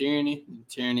 Alex, Tierney, and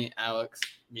Tierney, Alex,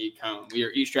 me, Cone. We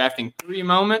are each drafting 3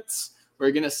 moments.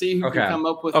 We're going to see who can come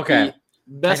up with the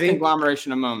best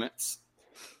conglomeration of moments.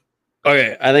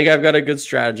 Okay, I think I've got a good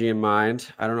strategy in mind.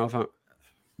 I don't know if I'm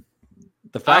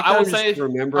 – the fact that I'm just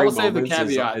remembering moments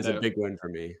is a big win for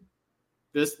me.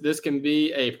 This can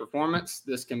be a performance.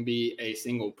 This can be a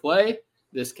single play.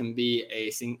 This can be a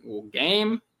single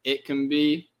game. It can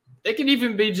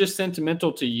even be just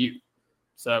sentimental to you.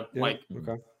 So,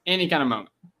 any kind of moment.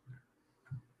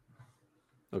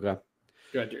 Okay.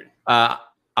 Go ahead, Jordan.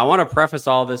 I want to preface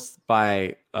all this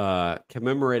by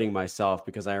commemorating myself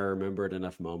because I remembered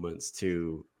enough moments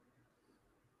to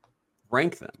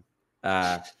rank them.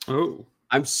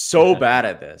 I'm so bad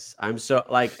at this. I'm so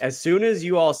as soon as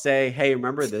you all say, "Hey,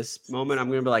 remember this moment?" I'm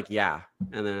gonna be like, "Yeah,"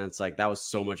 and then it's like that was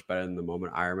so much better than the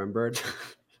moment I remembered.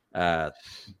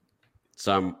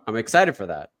 So I'm excited for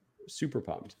that. Super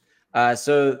pumped.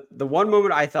 So the one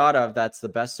moment I thought of that's the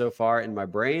best so far in my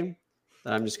brain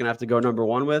that I'm just gonna have to go number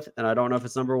 1 with, and I don't know if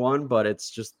it's number 1, but it's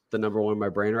just the number 1 in my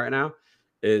brain right now,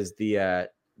 is the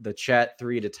Chet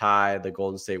 3 to tie the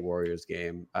Golden State Warriors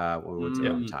game when we went to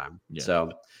overtime. Yeah.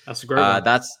 So that's a great one.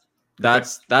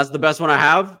 That's the best one I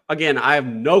have. Again, I have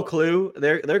no clue.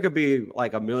 There could be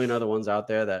like a million other ones out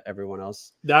there that everyone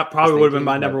else. That probably would have been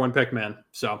my number 1 pick, man.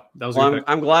 So that was.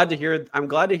 I'm glad to hear. I'm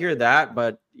glad to hear that,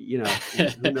 but who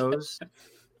knows?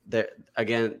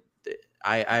 Again,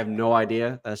 I have no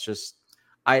idea. That's just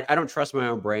I don't trust my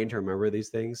own brain to remember these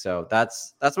things. So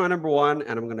that's my number 1,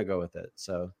 and I'm gonna go with it.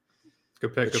 So.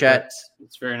 Good pick. Chet,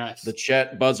 it's very nice. The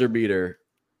Chet buzzer beater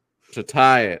to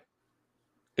tie it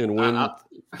and win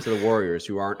to the Warriors,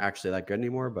 who aren't actually that good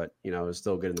anymore, but is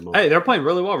still good in the moment. Hey, they're playing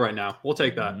really well right now. We'll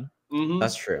take that. Mm-hmm.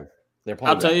 That's true. They're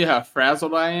playing. I'll tell you how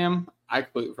frazzled I am. I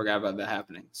completely forgot about that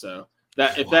happening. So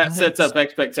if that sets up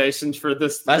expectations for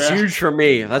this, that's draft, huge for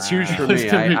me. That's huge for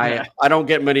me. I don't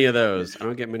get many of those.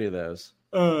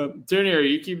 Tierney, are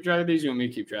you keep track of these? You want me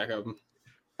to keep track of them?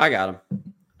 I got them.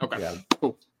 Okay.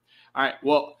 Cool. All right.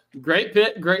 Well, great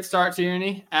pick. Great start,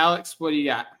 Tierney. Alex, what do you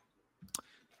got?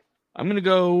 I'm going to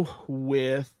go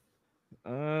with,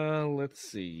 let's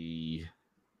see.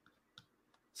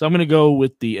 So I'm going to go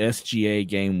with the SGA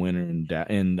game winner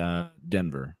in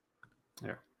Denver.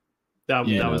 Yeah. That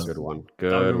was a good one.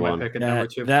 Good one.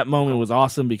 That moment was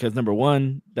awesome because, number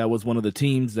 1, that was one of the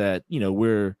teams that,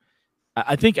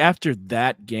 I think after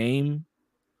that game,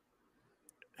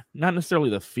 not necessarily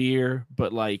the fear,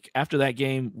 but after that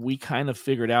game, we kind of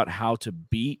figured out how to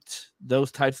beat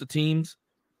those types of teams.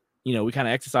 We kind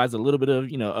of exercised a little bit of,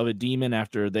 of a demon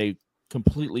after they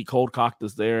completely cold cocked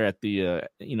us there at the,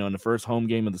 in the first home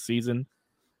game of the season.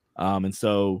 And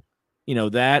so,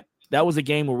 that was a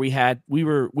game where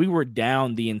we were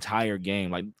down the entire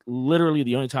game. Like literally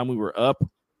the only time we were up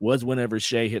was whenever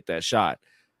Shea hit that shot.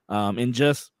 And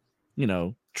just,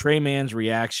 Trey Mann's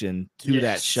reaction to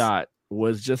that shot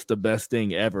was just the best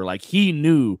thing ever. Like he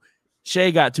knew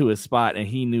Shea got to his spot and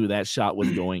he knew that shot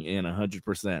was going in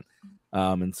 100%.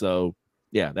 And so,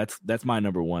 yeah, that's my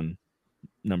number one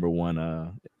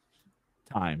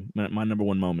time. My number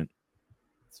one moment.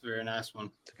 It's a very nice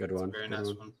one. It's a good one. Very nice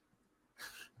one.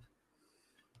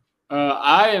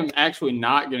 I am actually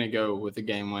not going to go with a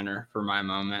game winner for my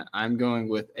moment. I'm going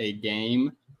with a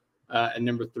game at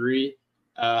number 3.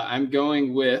 I'm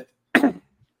going with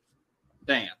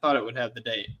dang, I thought it would have the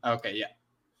date. Okay, yeah.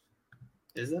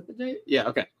 Is that the date? Yeah,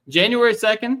 okay. January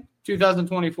 2nd,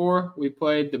 2024, we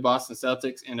played the Boston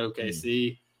Celtics in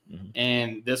OKC. Mm-hmm.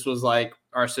 And this was like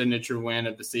our signature win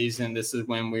of the season. This is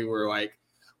when we were like,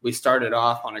 we started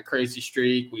off on a crazy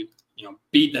streak. We,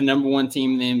 beat the number 1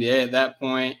 team in the NBA at that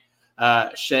point.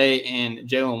 Shea and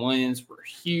Jalen Williams were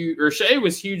huge, or Shea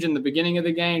was huge in the beginning of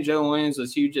the game. Jalen Williams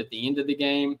was huge at the end of the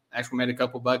game. Actually made a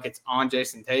couple buckets on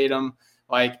Jason Tatum.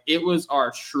 Like, it was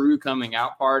our true coming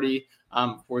out party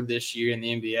for this year in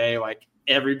the NBA. Like,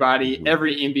 everybody,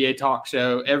 every NBA talk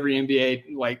show, every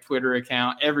NBA like Twitter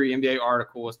account, every NBA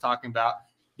article was talking about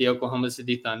the Oklahoma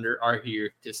City Thunder are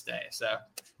here to stay. So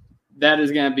that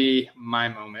is going to be my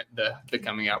moment, the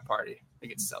coming out party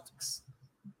against Celtics.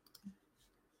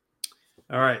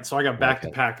 All right, so I got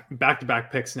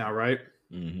back-to-back picks now, right?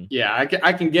 Mm-hmm. Yeah,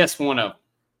 I can guess one of them.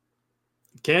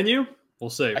 Can you? We'll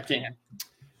see. I can.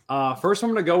 First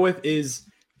one I'm going to go with is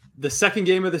the second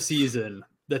game of the season,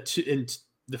 in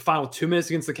the final 2 minutes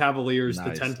against the Cavaliers,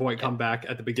 Nice. the 10-point comeback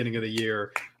at the beginning of the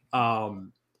year.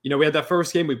 We had that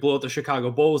first game, we blew out the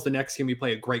Chicago Bulls. The next game, we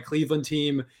play a great Cleveland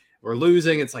team. We're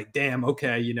losing. It's like, damn,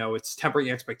 okay, it's tempering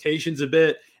expectations a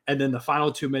bit. And then the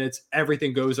final 2 minutes,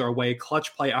 everything goes our way.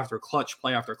 Clutch play after clutch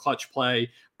play after clutch play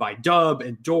by Dub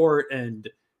and Dort and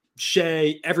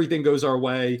Shea. Everything goes our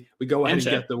way. We go ahead and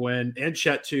get the win. And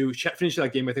Chet, too. Chet finished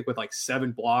that game, I think, with like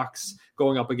 7 blocks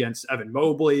going up against Evan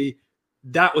Mobley.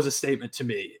 That was a statement to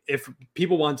me. If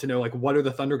people want to know, like, what are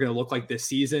the Thunder going to look like this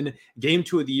season? Game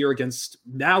 2 of the year against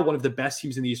now one of the best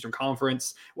teams in the Eastern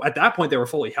Conference. At that point, they were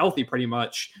fully healthy pretty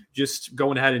much, just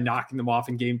going ahead and knocking them off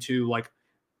in game 2. Like,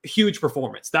 huge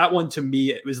performance. That one, to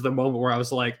me, it was the moment where I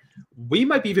was like, we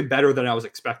might be even better than I was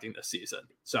expecting this season.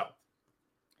 So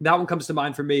that one comes to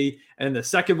mind for me. And the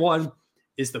second one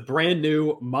is the brand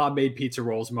new Mom Made Pizza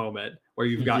Rolls moment where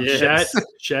you've got Chet,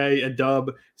 Shea, and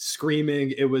Dub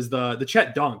screaming. It was the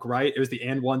Chet dunk, right? It was the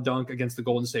and one dunk against the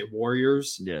Golden State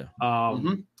Warriors. Yeah.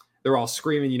 They're all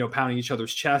screaming, pounding each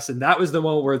other's chests. And that was the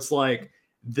moment where it's like,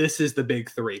 this is the big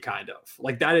 3 kind of.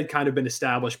 Like, that had kind of been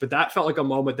established, but that felt like a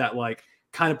moment that like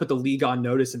kind of put the league on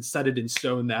notice and set it in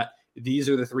stone that these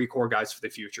are the 3 core guys for the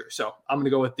future. So I'm going to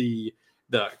go with the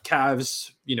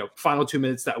Cavs, final 2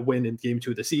 minutes that win in game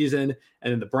 2 of the season,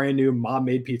 and then the brand new Mom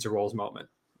Made Pizza Rolls moment.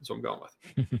 That's what I'm going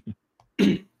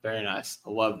with. Very nice.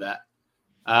 I love that.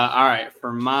 All right,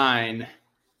 for mine.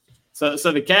 So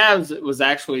the Cavs was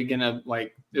actually gonna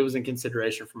it was in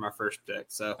consideration for my first pick.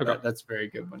 So okay. That's a very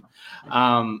good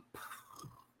one.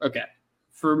 Okay,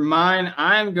 for mine,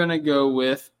 I'm gonna go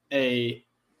with a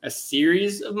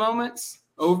series of moments.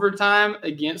 Overtime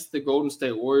against the Golden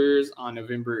State Warriors on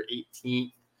November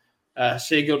 18th.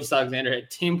 Shai Gilgeous-Alexander had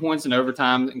 10 points in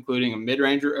overtime, including a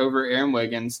mid-ranger over Aaron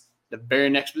Wiggins. The very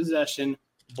next possession,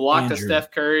 blocked a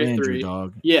Steph Curry 3.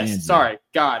 Dog. Yes, Andrew. Sorry.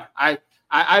 God,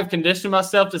 I've conditioned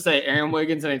myself to say Aaron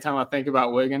Wiggins anytime I think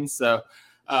about Wiggins. So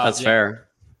that's fair.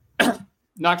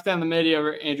 Knocks down the midi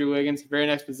over Andrew Wiggins. Very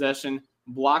next possession,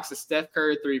 blocks a Steph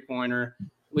Curry 3-pointer,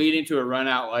 leading to a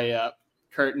run-out layup.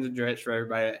 Curtains and dredge for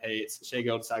everybody that hates. Shai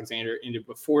Gilgeous-Alexander ended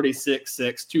with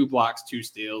 46-6, 2 blocks, 2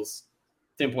 steals,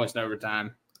 10 points in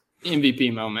overtime.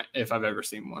 MVP moment, if I've ever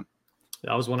seen one.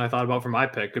 That was one I thought about for my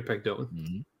pick. Good pick, Dylan.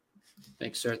 Mm-hmm.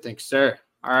 Thanks, sir. Thanks, sir.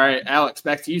 All right, Alex,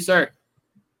 back to you, sir.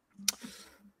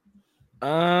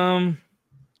 I'm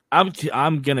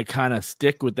gonna kind of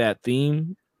stick with that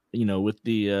theme, with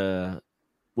the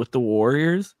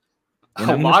Warriors.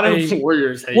 A lot of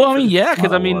Warriors hate. Well, I mean, yeah,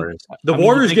 because the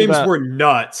Warriors games were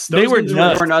nuts. They were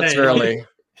nuts. They were nuts early.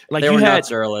 Like, they were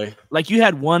nuts early. Like, you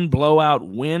had one blowout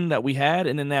win that we had,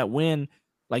 and then that win,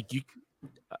 like, you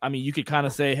could kind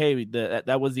of say, hey,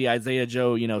 that was the Isaiah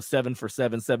Joe, 7 for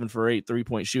 7, 7 for 8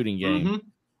 3-point shooting game.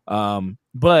 Mm-hmm.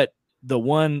 But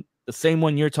the same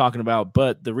one you're talking about,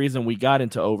 but the reason we got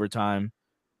into overtime,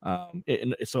 so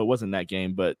it wasn't that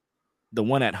game, but the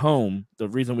one at home, the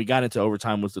reason we got into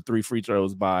overtime was the 3 free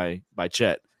throws by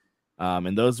Chet.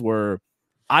 And those were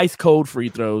ice cold free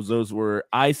throws. Those were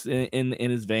ice in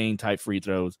his vein type free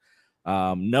throws.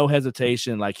 No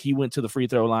hesitation. Like, he went to the free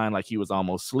throw line like he was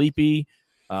almost sleepy.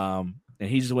 And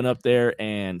he just went up there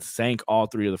and sank all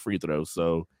 3 of the free throws.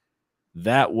 So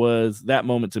that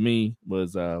moment to me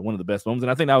was one of the best moments.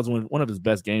 And I think that was one of his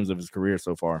best games of his career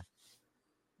so far.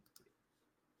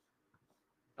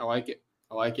 I like it.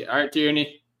 All right,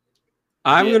 Tierney.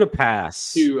 I'm going to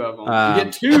pass. 2 of them. You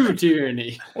get 2,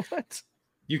 Tyranny. What?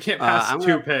 You can't pass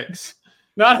 2 picks.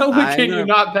 Not only can you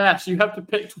not pass, you have to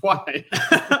pick twice.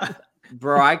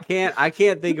 Bro, I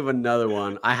can't think of another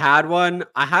one. I had one.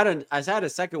 I had a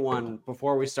second one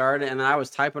before we started, and then I was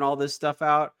typing all this stuff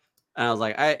out, and I was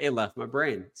like, it left my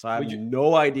brain. So I have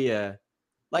no idea.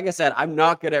 Like I said, I'm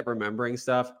not good at remembering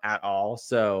stuff at all.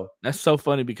 So that's so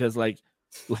funny because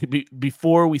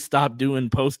before we stopped doing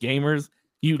post gamers,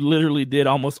 you literally did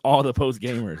almost all the post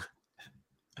gamers.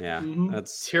 Yeah,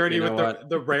 that's Tyranny with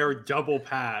the rare double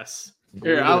pass.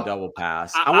 Here, double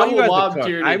pass. I want you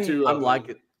guys to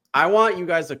cook. I want you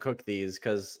guys to cook these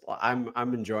because I'm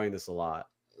enjoying this a lot.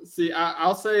 See,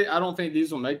 I'll say I don't think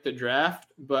these will make the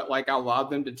draft, but I'll lob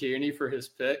them to Tierney for his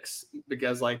picks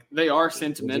because they are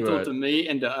sentimental to me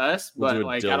and to us, but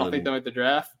I don't think they'll make the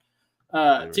draft.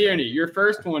 Tierney, your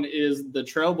first one is the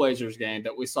Trailblazers game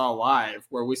that we saw live,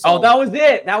 where we saw. Oh, that was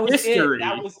it. That was history. It.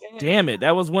 That was it. Damn it,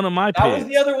 that was one of my picks. That was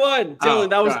the other one, Dylan.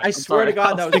 That was. I swear to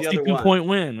God, that was the other one. 62-point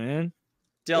win, man.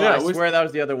 Dylan, I swear that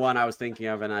was the other one I was thinking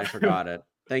of, and I forgot it.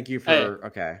 Thank you for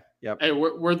okay. Yep. Hey,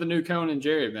 we're the new Cone and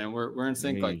Jerry, man. We're in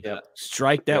sync like that.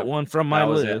 Strike that one from my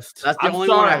list. That's the only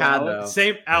one I had though.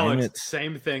 Same Alex,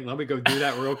 same thing. Let me go do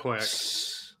that real quick.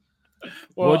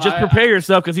 Well, just prepare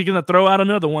yourself because he's gonna throw out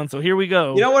another one. So here we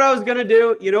go. You know what I was gonna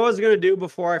do? You know what I was gonna do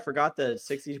before I forgot the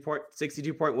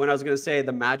 62-point win? I was gonna say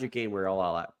the Magic game we're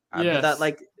all at. Yeah. That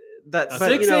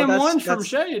 6-1 from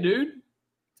Shea, dude.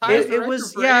 It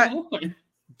was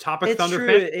Topic Thunder true.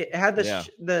 fan. It had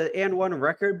the and one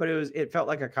record, but it felt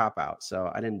like a cop out,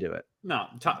 so I didn't do it. No,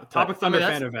 Topic Thunder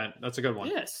fan event. That's a good one.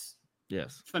 Yes.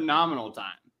 Phenomenal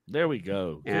time. There we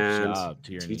go. Good and job,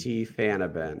 Tierney. TT fan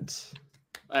event.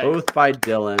 Hey. Both by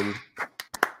Dylan.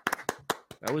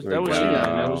 That was you. That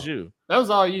was you. That was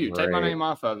all you. Right. Take my name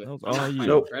off of it. That was all you.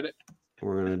 Nope. Credit.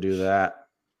 We're gonna do that.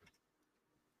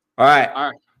 All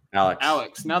right,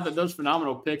 Alex. Now that those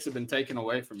phenomenal picks have been taken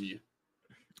away from you,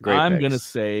 I'm gonna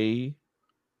say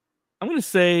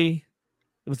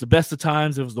it was the best of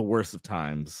times. It was the worst of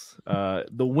times. The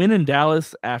win in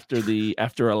Dallas after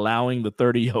allowing the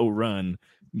 30-0 run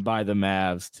by the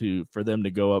Mavs for them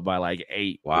to go up by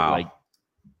 8. Wow. With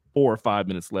 4 or 5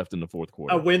 minutes left in the fourth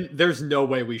quarter. A win. There's no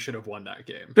way we should have won that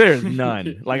game. There's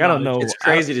none. I don't know. It's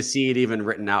crazy to see it even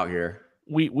written out here.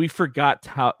 We forgot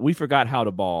how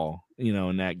to ball,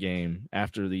 in that game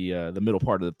after the middle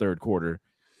part of the third quarter,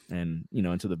 and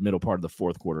into the middle part of the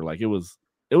fourth quarter. It was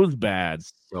bad,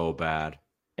 so bad.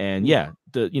 And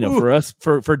for us,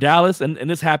 for Dallas, and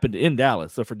this happened in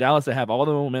Dallas. So for Dallas to have all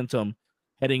the momentum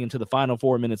heading into the final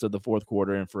 4 minutes of the fourth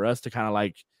quarter, and for us to kind of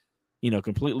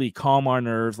completely calm our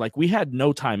nerves. We had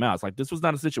no timeouts. This was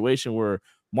not a situation where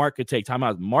Mark could take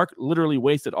timeouts. Mark literally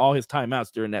wasted all his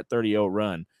timeouts during that 30-0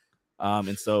 run.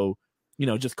 And so,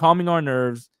 just calming our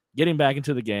nerves, getting back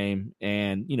into the game,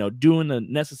 and, doing the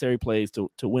necessary plays to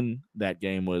win that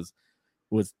game was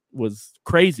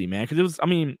crazy, man. Because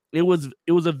it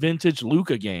was a vintage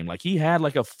Luka game. He had a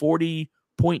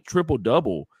 40-point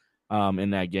triple-double in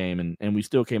that game, and we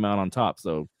still came out on top.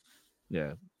 So,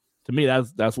 yeah. To me,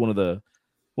 that's one of the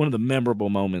memorable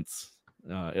moments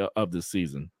of this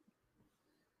season.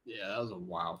 Yeah, that was a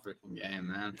wild freaking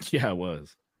game, man. Yeah, it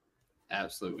was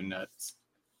absolutely nuts.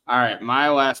 All right, my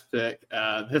last pick.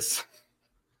 This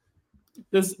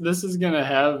is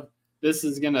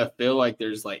gonna feel like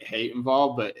there's hate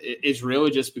involved, but it's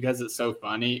really just because it's so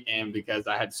funny and because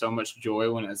I had so much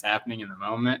joy when it was happening in the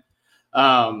moment.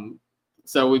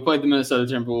 So we played the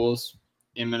Minnesota Timberwolves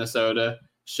in Minnesota.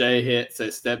 Shea hits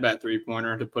a step back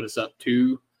 3-pointer to put us up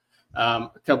 2. A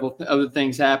couple other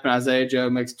things happen. Isaiah Joe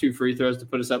makes 2 free throws to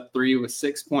put us up 3 with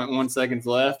 6.1 seconds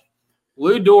left.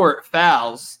 Lou Dort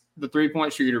fouls the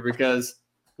 3-point shooter because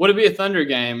would it be a Thunder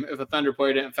game if a Thunder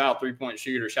player didn't foul 3-point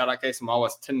shooter? Shout out Casey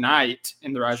Wallace tonight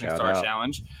in the Rising Star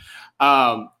Challenge.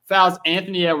 Fouls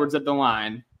Anthony Edwards at the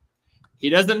line. He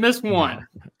doesn't miss 1.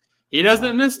 He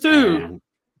doesn't miss 2. Man,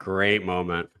 great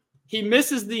moment. He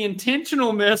misses the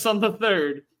intentional miss on the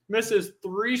third, misses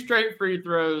 3 straight free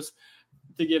throws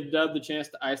to give Dub the chance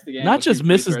to ice the game. Not just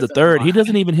misses the third, he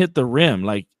doesn't even hit the rim.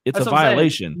 It's That's a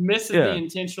violation. Misses the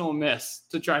intentional miss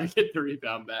to try to get the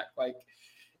rebound back.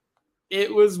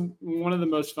 It was one of the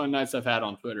most fun nights I've had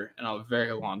on Twitter in a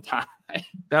very long time.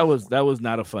 That was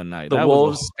not a fun night. The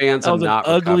Wolves fans have not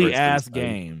an ugly ass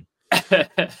game.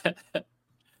 I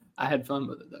had fun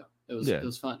with it though. It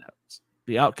was fun.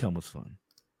 The outcome was fun.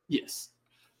 Yes.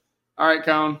 All right,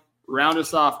 Cone. Round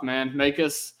us off, man. Make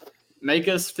us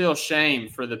feel shame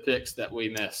for the picks that we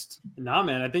missed. Nah,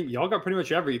 man. I think y'all got pretty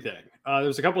much everything.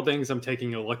 There's a couple things I'm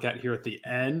taking a look at here at the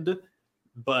end.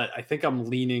 but I think I'm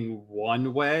leaning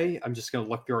one way. I'm just going to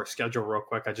look through our schedule real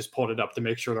quick. I just pulled it up to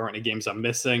make sure there aren't any games I'm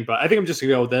missing, but I think I'm just going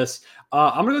to go with this.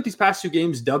 I'm going to go with these past 2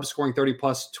 games. Dub scoring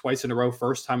 30-plus twice in a row.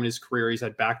 First time in his career he's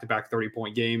had back-to-back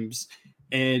 30-point games,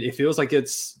 and it feels like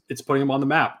it's putting him on the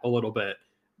map a little bit.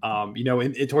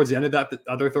 Towards the end of that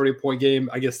other 30-point game,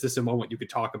 I guess this is a moment you could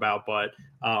talk about, but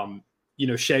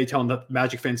Shea telling the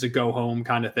Magic fans to go home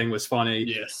kind of thing was funny.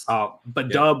 Yes. But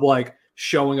Dub, like,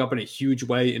 showing up in a huge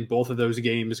way in both of those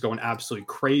games, going absolutely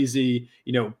crazy.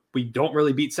 We don't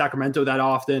really beat Sacramento that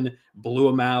often, blew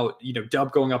them out.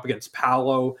 Dub going up against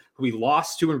Paolo, who we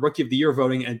lost to in Rookie of the Year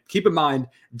voting. And keep in mind,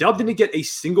 Dub didn't get a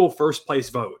single first place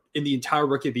vote in the entire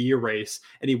Rookie of the Year race.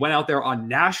 And he went out there on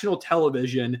national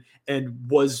television and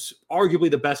was arguably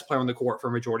the best player on the court for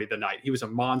a majority of the night. He was a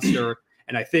monster.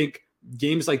 And I think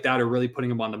games like that are really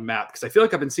putting him on the map, because I feel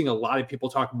like I've been seeing a lot of people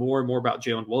talk more and more about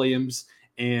Jalen Williams.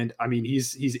 And I mean,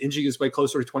 he's inching his way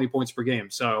closer to 20 points per game.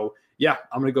 So yeah,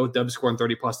 I'm going to go with Dub scoring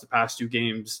 30-plus the past 2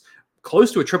 games,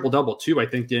 close to a triple-double too. I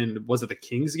think was it the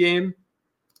Kings game?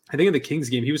 I think in the Kings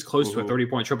game, he was close to a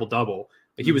 30-point triple-double.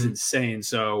 Like, he was insane.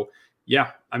 So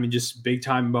yeah, I mean, just big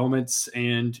time moments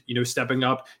and, stepping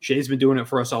up. Shea's been doing it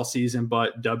for us all season,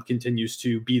 but Dub continues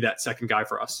to be that second guy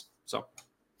for us. So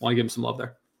want to give him some love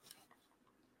there.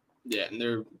 Yeah,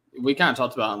 and we kind of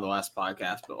talked about it on the last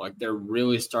podcast, but like, they're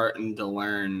really starting to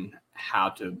learn how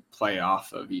to play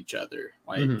off of each other,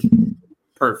 like,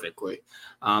 perfectly.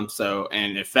 And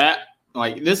if that,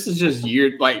 like, this is just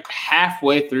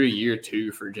halfway through year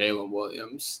 2 for Jalen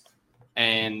Williams,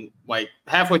 and like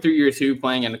halfway through year 2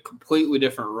 playing in a completely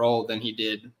different role than he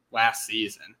did last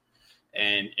season.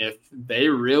 And if they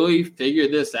really figure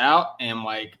this out and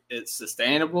like it's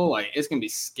sustainable, like, it's gonna be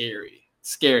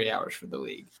scary hours for the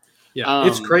league. Yeah,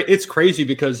 it's crazy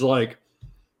because, like,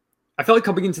 I feel like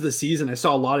coming into the season, I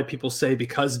saw a lot of people say,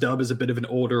 because Dub is a bit of an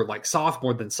older, like,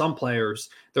 sophomore than some players,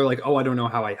 they're like, oh, I don't know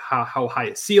how high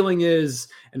his ceiling is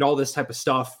and all this type of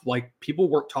stuff. Like, people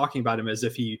weren't talking about him as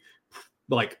if he,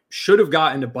 like, should have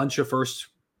gotten a bunch of first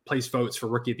place votes for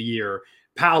Rookie of the Year.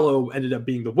 Paolo ended up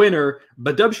being the winner,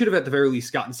 but Dub should have at the very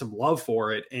least gotten some love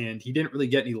for it, and he didn't really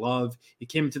get any love. He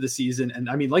came into the season, and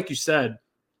I mean, like you said,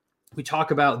 we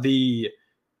talk about the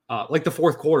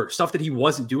fourth quarter, stuff that he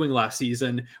wasn't doing last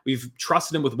season. We've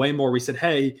trusted him with way more. We said,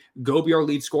 hey, go be our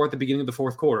lead scorer at the beginning of the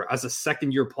fourth quarter. As a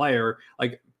second-year player,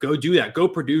 like, go do that. Go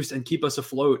produce and keep us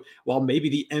afloat while maybe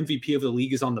the MVP of the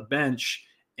league is on the bench.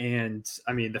 And,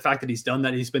 I mean, the fact that he's done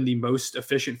that, he's been the most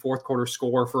efficient fourth-quarter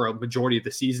scorer for a majority of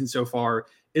the season so far.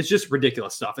 It's just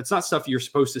ridiculous stuff. It's not stuff you're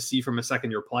supposed to see from a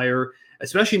second-year player,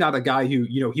 especially not a guy who,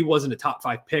 he wasn't a top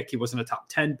 5 pick. He wasn't a top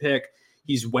 10 pick.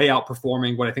 He's way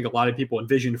outperforming what I think a lot of people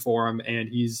envisioned for him, and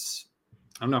he's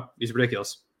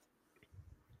ridiculous.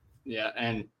 Yeah,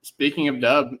 and speaking of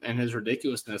Dub and his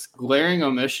ridiculousness, glaring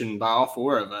omission by all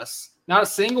 4 of us. Not a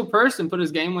single person put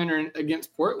his game winner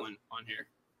against Portland on here.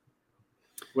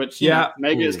 Which,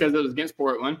 maybe it's because it was against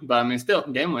Portland, but I mean, still,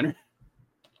 game winner.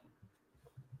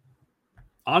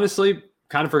 Honestly,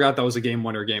 kind of forgot that was a game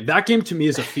winner game. That game to me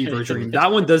is a fever dream.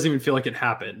 That one doesn't even feel like it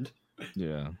happened.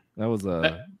 Yeah, that was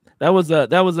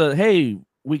a hey,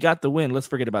 we got the win. Let's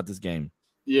forget about this game.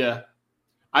 Yeah.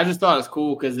 I just thought it was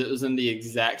cool because it was in the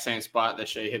exact same spot that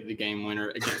Shea hit the game winner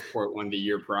against Portland the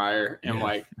year prior. And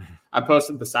like, I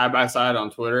posted the side-by-side on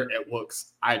Twitter. It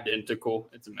looks identical.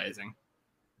 It's amazing.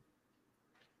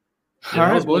 Yeah,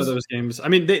 that was one of those games. I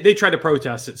mean, they tried to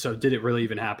protest it, so did it really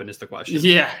even happen is the question.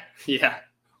 Yeah.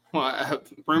 Well,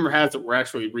 rumor has it we're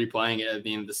actually replaying it at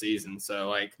the end of the season. So,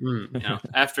 like,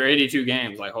 after 82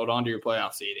 games, like, hold on to your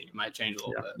playoff seeding. It might change a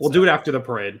little bit. We'll do it after the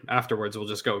parade. Afterwards, we'll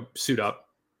just go suit up.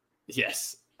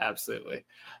 Yes, absolutely.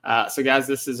 So, guys,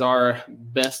 this is our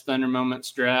best Thunder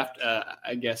moments draft.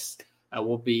 I guess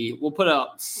we'll put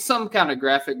out some kind of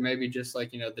graphic, maybe just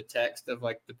like, the text of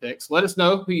like the picks. Let us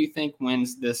know who you think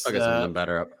wins this. I'll get something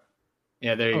better up.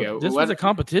 Yeah, there you go. This was a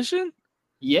competition?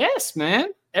 Yes,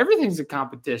 man. Everything's a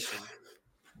competition.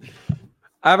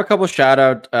 I have a couple shout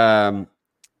out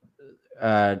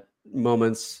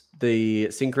moments. The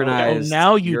synchronized.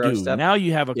 Now you Euro do. step. Now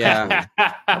you have a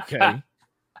okay.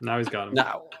 Now he's got him.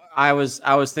 No, I was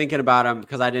thinking about him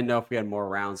because I didn't know if we had more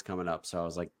rounds coming up. So I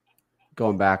was like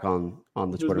going back on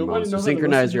the Twitter mode. So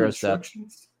synchronized Euro step.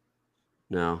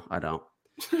 No, I don't.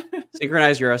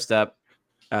 Synchronized Euro step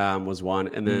was one,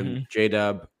 and then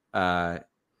J-Dub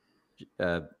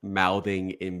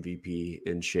mouthing MVP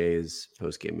in Shea's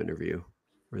post-game interview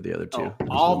were the other 2.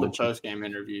 All the post-game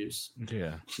interviews.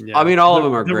 Yeah. I mean, all of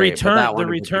them are the great. Return, the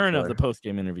return of the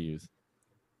post-game interviews.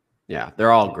 Yeah,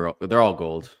 they're all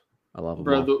gold. I love them.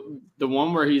 Bro, all. the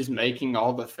one where he's making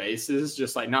all the faces,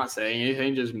 just like not saying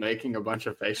anything, just making a bunch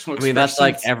of facial I expressions. mean, that's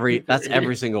like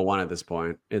every single one at this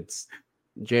point. It's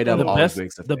J-Dub always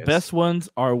makes a face. The best ones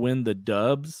are when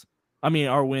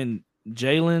when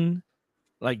Jalen,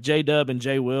 like J-Dub and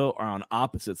J Will, are on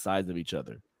opposite sides of each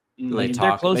other. They Like,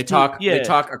 talk. They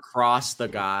talk across the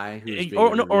guy, who's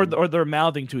or they're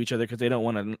mouthing to each other because they don't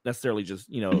want to necessarily just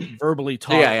verbally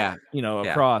talk.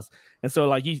 Across. And so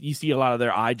like you see a lot of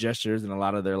their eye gestures and a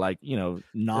lot of their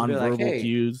nonverbal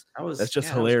cues. That's just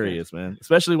hilarious, man.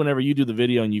 Especially whenever you do the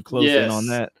video and you close in on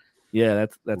that. Yeah,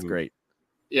 that's great.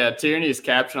 Yeah, Tierney's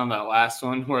caption on that last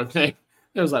one where it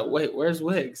was like, wait, where's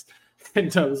Wiggs?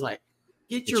 And I was like,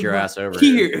 get your ass over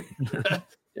here.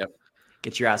 Yep.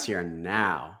 Get your ass here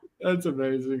now. That's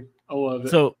amazing. I love it.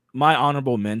 So my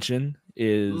honorable mention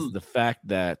is the fact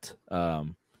that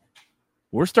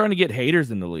we're starting to get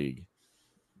haters in the league.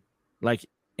 Like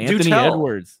Anthony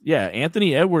Edwards. Yeah,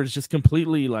 Anthony Edwards just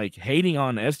completely like hating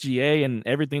on SGA and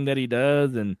everything that he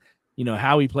does and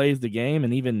how he plays the game.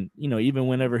 And even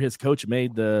whenever his coach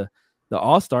made the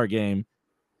All-Star game,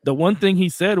 the one thing he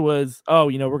said was,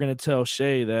 we're going to tell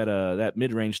Shea that that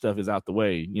mid-range stuff is out the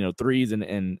way, threes and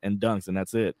dunks, and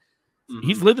that's it. Mm-hmm.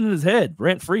 He's living in his head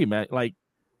rent-free, man. Like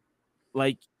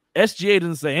SGA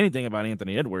doesn't say anything about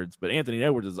Anthony Edwards, but Anthony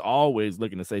Edwards is always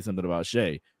looking to say something about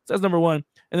Shea. So that's number one.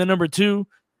 And then number two,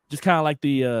 just kind of like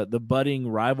the budding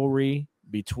rivalry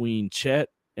between Chet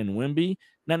and Wemby.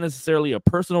 Not necessarily a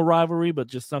personal rivalry, but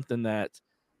just something that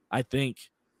I think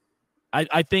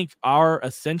our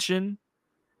ascension,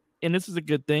 and this is a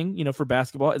good thing, for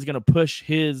basketball, is going to push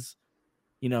his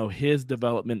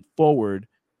development forward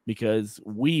because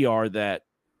we are that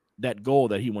goal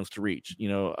that he wants to reach.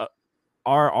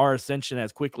 Our ascension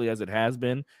as quickly as it has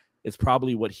been is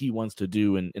probably what he wants to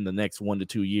do in the next 1 to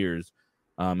 2 years,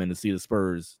 and to see the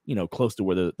Spurs, close to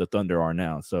where the Thunder are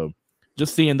now. So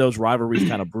just seeing those rivalries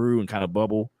kind of brew and kind of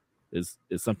bubble is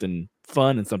something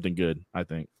fun and something good, I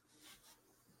think.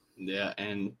 Yeah,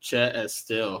 and Chet has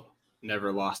still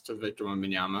never lost to Victor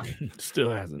Wembanyama.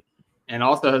 Still hasn't. And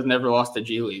also has never lost to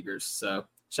G Leaguers. So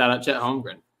shout out Chet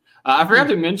Holmgren. I forgot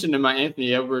to mention in my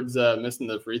Anthony Edwards missing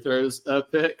the free throws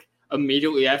pick,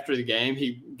 immediately after the game,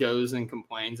 he goes and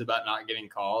complains about not getting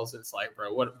calls. It's like,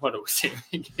 bro, what are we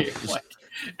doing here? Like,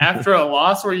 after a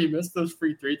loss where you miss those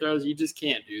free throws, you just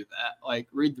can't do that. Like,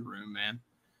 read the room, man.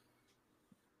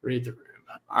 Read the room.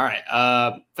 All right,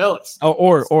 Phyllis. Oh,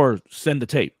 or send the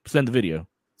tape. Send the video.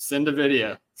 Send a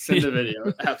video. Send a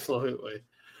video. Absolutely.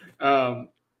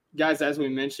 Guys, as we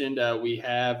mentioned, we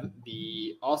have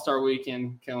the All-Star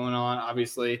Weekend going on.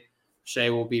 Obviously, Shea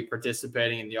will be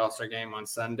participating in the All-Star game on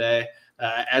Sunday.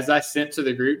 As I sent to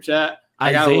the group chat,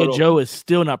 Isaiah Joe is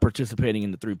still not participating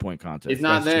in the three-point contest. He's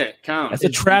not there. That's a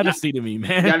travesty to me,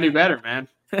 man. You gotta do better, man.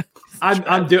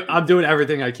 I'm doing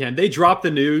everything I can. They dropped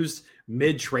the news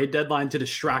mid-trade deadline to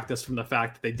distract us from the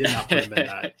fact that they did not put him in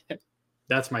that.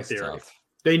 That's my theory.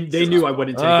 They knew I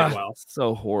wouldn't take it well.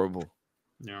 So horrible.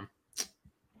 Yeah.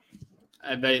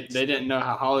 They didn't know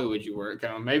how Hollywood you were.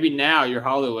 Maybe now you're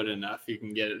Hollywood enough you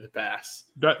can get it to pass.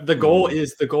 The goal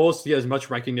is to get as much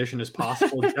recognition as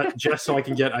possible, just so I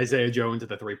can get Isaiah Joe into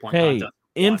the 3-point contest.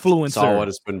 Influencer. That's all what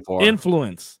it's been for.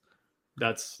 Influence.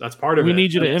 That's part of it. We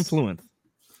need you to influence.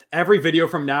 Every video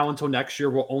from now until next year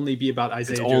will only be about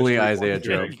Isaiah Joe. Only Isaiah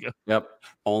Joe. Yep.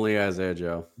 Only Isaiah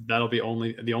Joe. That'll be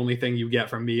the only thing you get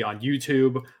from me on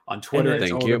YouTube, on Twitter.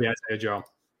 It's only be Isaiah Joe.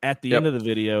 At the end of the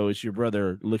video, it's your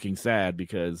brother looking sad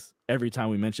because every time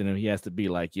we mention him, he has to be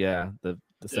like, the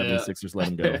 76ers let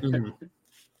him go.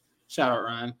 Shout out,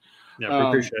 Ryan. Yeah, we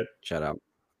appreciate it. Shout out.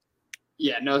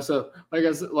 Yeah, no, so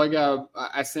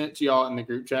I sent to y'all in the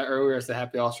group chat earlier as the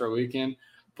Happy All-Star Weekend.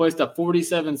 Placed a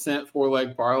 47-cent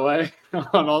 4-leg parlay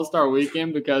on All-Star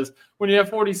Weekend because when you have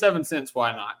 47 cents,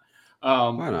 why not?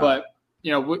 Why not? But,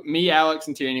 me, Alex,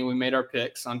 and Tierney, we made our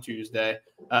picks on Tuesday.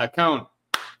 Cone,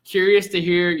 curious to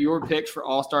hear your picks for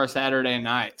All-Star Saturday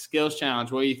night. Skills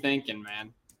Challenge, what are you thinking,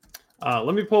 man?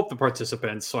 Let me pull up the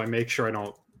participants so I make sure I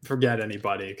don't forget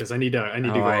anybody because I need to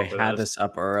go I had this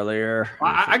up earlier.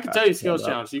 Well, I can tell you Skills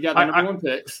Challenge. You got the number one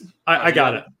picks. I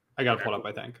got it. I got it pulled up,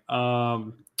 I think.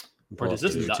 Or does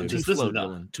this too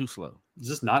slow? Does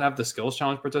this not have the Skills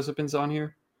Challenge participants on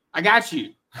here? I got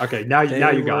you. Okay, now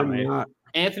you got me.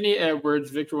 Anthony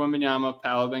Edwards, Victor Wembanyama,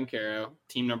 Paolo Banchero,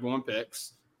 team number one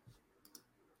picks.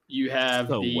 You have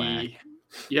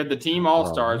the team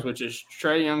All-Stars, which is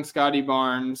Trae Young, Scotty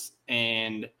Barnes,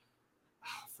 and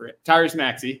Tyrese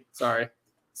Maxey. Sorry.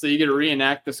 So you get to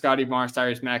reenact the Scotty Barnes,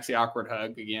 Tyrese Maxey awkward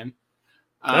hug again.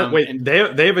 They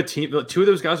have a team. Two of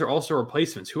those guys are also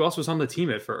replacements. Who else was on the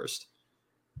team at first?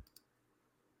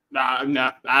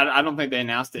 No, I don't think they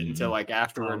announced it until like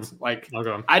afterwards.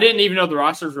 Okay. I didn't even know the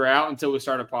rosters were out until we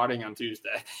started potting on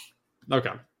Tuesday.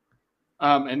 Okay.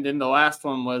 And then the last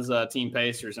one was Team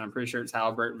Pacers. And I'm pretty sure it's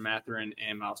Halliburton, Mathurin,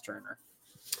 and Miles Turner.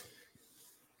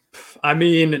 I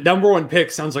mean, number one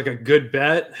pick sounds like a good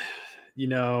bet. You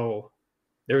know,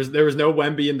 there was no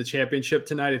Wemby in the championship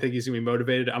tonight. I think he's gonna be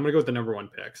motivated. I'm gonna go with the number one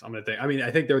picks.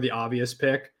 I think they're the obvious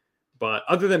pick, but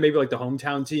other than maybe like the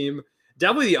hometown team,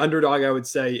 definitely the underdog. I would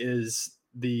say is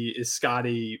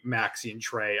Scotty, Maxey, and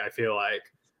Trey. I feel like,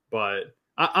 but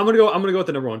I'm gonna go with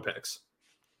the number one picks.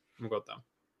 I'm gonna go with them.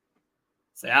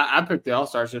 See, I picked the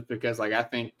All-Stars just because like I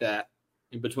think that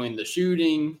in between the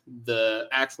shooting, the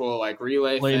actual like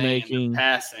relay thing, and the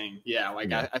passing,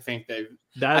 I think they're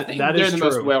the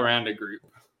most well-rounded group.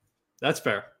 That's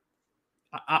fair.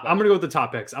 I'm gonna go with the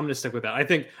top picks. I'm gonna stick with that. I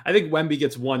think Wemby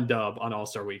gets one dub on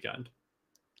All-Star Weekend.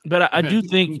 But I do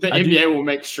think the NBA will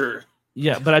make sure.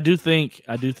 Yeah, but I do think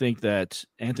that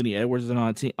Anthony Edwards is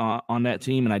on that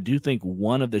team, and I do think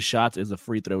one of the shots is a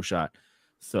free throw shot.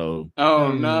 So,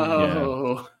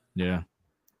 no, yeah.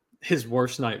 His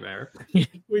worst nightmare.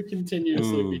 We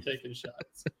continuously be taking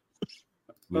shots.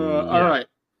 All right,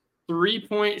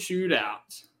 3-point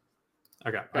shootout.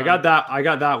 Okay, I got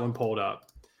that one pulled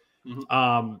up.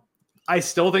 Mm-hmm. I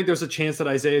still think there's a chance that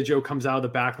Isaiah Joe comes out of the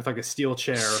back with like a steel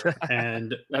chair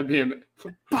and that'd be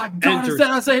by God, is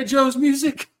that Isaiah Joe's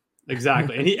music?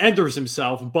 Exactly, and he enters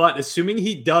himself. But assuming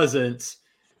he doesn't,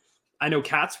 I know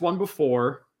Cat's won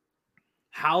before.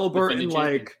 Halliburton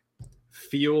like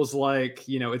feels like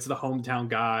it's the hometown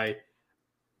guy.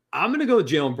 I'm gonna go with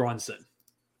Jalen Brunson.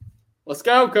 Let's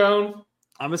go, Cone.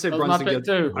 I'm gonna say Brunson gets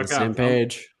okay. Same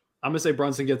page. I'm gonna say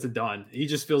Brunson gets it done. He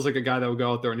just feels like a guy that will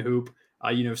go out there and hoop.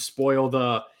 Spoil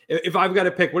the. If I've got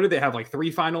to pick, what do they have? Like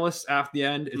 3 finalists after the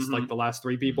end. It's like the last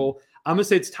 3 people. I'm gonna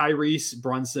say it's Tyrese,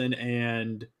 Brunson,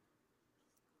 and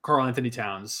Karl Anthony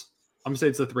Towns. I'm gonna say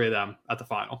it's the 3 of them at the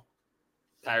final.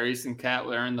 Tyrese and Cat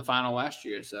were in the final last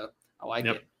year, so I like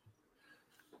it.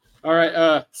 All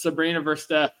right, Sabrina versus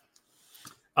Steph.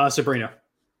 Sabrina.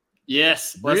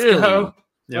 Yes, let's go.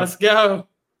 Yep. Let's go.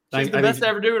 She's the best to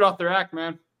ever do it off the rack,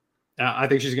 man. I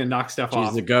think she's gonna knock Steph off.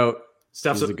 She's the GOAT.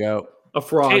 Steph's the GOAT. A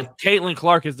fraud. Caitlin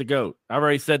Clark is the GOAT. I've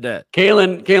already said that.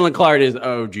 Caitlin Clark is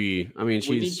OG. I mean,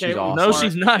 she's awesome. No,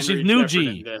 she's not. She's new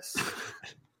G.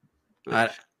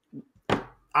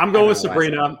 I'm going with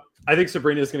Sabrina. I think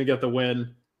Sabrina is going to get the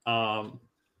win. I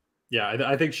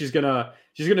think she's gonna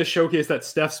showcase that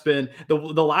Steph's been the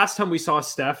last time we saw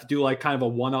Steph do like kind of a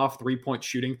one-off 3-point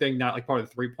shooting thing, not like part of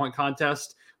the 3-point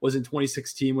contest, was in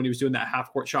 2016 when he was doing that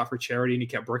half-court shot for charity and he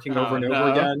kept bricking over and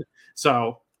over again.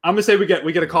 So I'm gonna say we get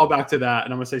a call back to that,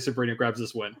 and I'm gonna say Sabrina grabs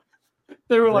this win.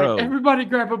 They were like, everybody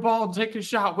grab a ball and take a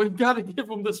shot. We've got to give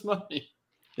them this money.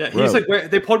 Yeah, he's like,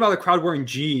 they pulled him out of the crowd wearing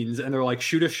jeans, and they're like,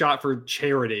 shoot a shot for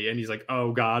charity, and he's like,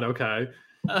 oh God, okay.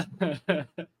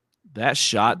 That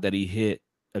shot that he hit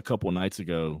a couple nights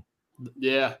ago,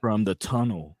 from the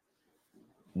tunnel,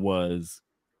 was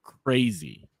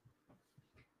crazy.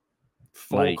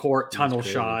 Full court tunnel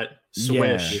shot,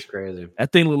 swish. It's crazy.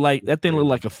 That thing looked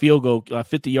like a field goal,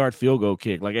 50-yard field goal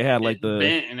kick. Like it had like the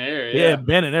bent in there,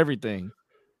 bent and everything.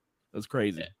 It was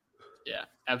crazy. Yeah,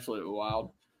 absolutely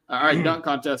wild. All right, dunk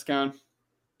contest, Con.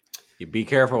 You be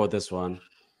careful with this one.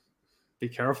 Be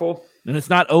careful. And it's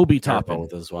not Obi Toppin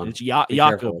with this one. It's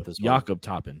Jakob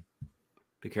Toppin.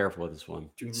 Be careful with this one.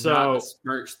 Do not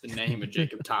besmirch the name of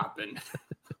Jacob Toppin.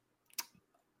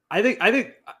 I think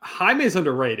Jaime is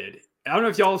underrated. I don't know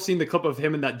if y'all have seen the clip of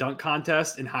him in that dunk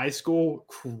contest in high school.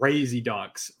 Crazy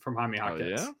dunks from Jaime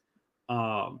Jaquez.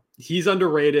 He's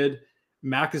underrated.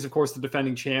 Mac is, of course, the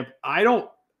defending champ.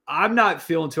 I'm not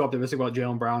feeling too optimistic about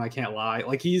Jaylen Brown. I can't lie.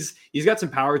 Like he's got some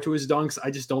power to his dunks. I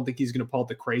just don't think he's going to pull up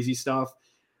the crazy stuff.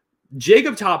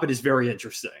 Jacob Toppin is very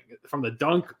interesting from the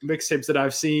dunk mixtapes that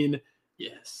I've seen.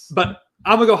 Yes, but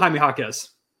I'm gonna go Jaime Jaquez.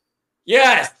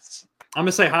 Yes, I'm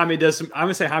gonna say Jaime does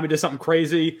something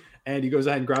crazy, and he goes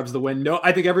ahead and grabs the win. No,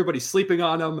 I think everybody's sleeping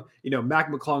on him.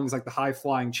 Mac McClung's like the high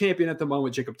flying champion at the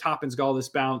moment. Jacob Toppin's got all this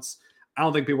bounce. I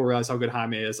don't think people realize how good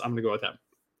Jaime is. I'm gonna go with him.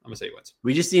 I'm gonna say he wins.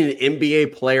 We just need an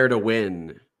NBA player to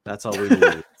win. That's all we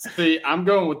need. See, I'm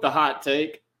going with the hot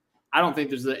take. I don't think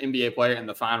there's an NBA player in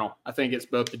the final. I think it's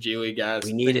both the G League guys.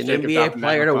 We need an NBA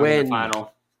player to win. In the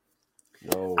final.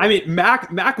 No. I mean,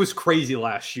 Mac was crazy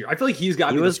last year. I feel like he's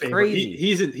got. He was crazy.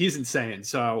 He's insane.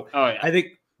 So I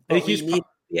think he's an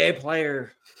NBA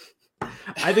player.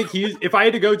 I think he's. If I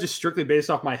had to go just strictly based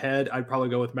off my head, I'd probably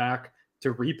go with Mac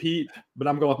to repeat. But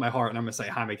I'm going with my heart, and I'm gonna say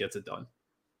Jaime gets it done.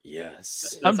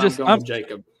 Yes, I'm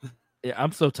Jacob. Yeah,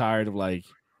 I'm so tired of like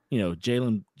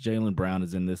Jaylen Brown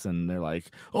is in this, and they're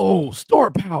like, oh,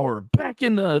 star power back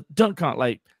in the dunk con.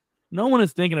 Like, no one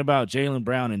is thinking about Jaylen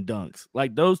Brown and dunks.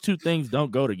 Like, those two things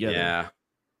don't go together. Yeah,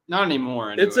 not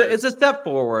anymore. Anyways. It's a step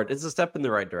forward. It's a step in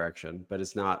the right direction, but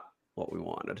it's not what we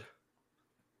wanted.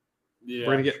 Yeah,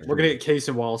 we're gonna get Case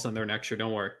and Wallace in there next year.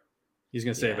 Don't worry, he's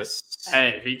gonna save us.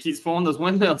 Hey, if he keeps pulling those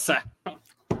windmills out,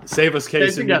 save us,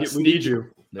 Case. We need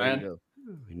you. There you go.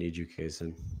 We need you,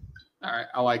 Kaysen. All right,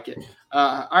 I like it.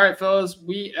 All right, fellas,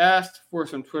 we asked for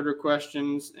some Twitter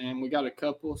questions, and we got a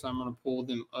couple, so I'm going to pull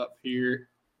them up here.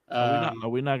 Are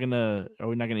we not gonna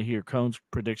hear Cone's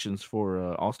predictions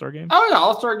for All-Star game? Oh yeah,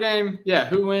 All-Star game. Yeah,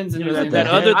 who wins? And that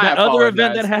other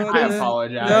event that happened. I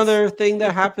apologize. The other thing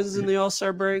that happens in the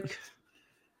All-Star break.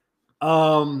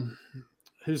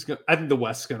 Who's going? I think the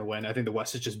West's going to win. I think the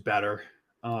West is just better.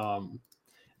 An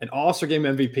All-Star game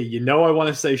MVP. I want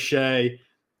to say Shea.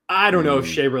 I don't know if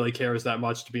Shea really cares that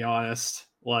much, to be honest.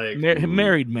 Like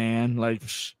married man, like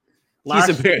he's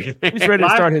ready to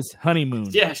start his honeymoon.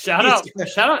 Yeah, shout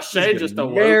out Shea just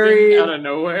awoken out of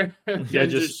nowhere. Yeah,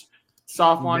 just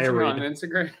soft launching on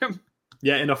Instagram.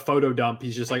 Yeah, in a photo dump,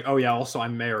 he's just like, "Oh yeah, also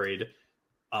I'm married."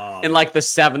 In like the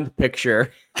 7th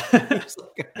picture.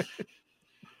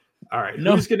 All right,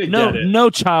 who's gonna get it? No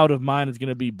child of mine is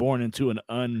gonna be born into an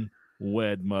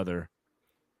unwed mother.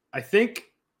 I think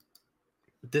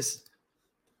this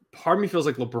part of me feels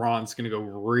like LeBron's going to go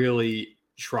really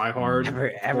try hard.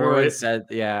 Everyone said,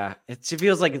 yeah, it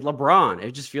feels like LeBron.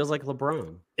 It just feels like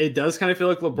LeBron. It does kind of feel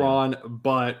like LeBron,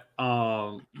 but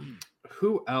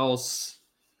who else?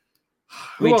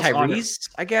 Tyrese,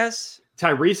 I guess.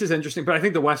 Tyrese is interesting, but I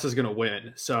think the West is going to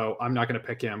win. So I'm not going to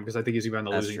pick him because I think he's going to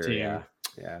be on the losing team.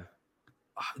 Yeah.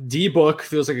 D-Book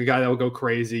feels like a guy that will go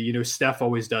crazy. Steph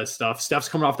always does stuff. Steph's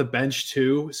coming off the bench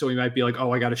too, so he might be like,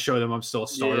 oh, I got to show them I'm still a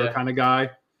starter kind of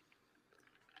guy.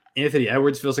 Anthony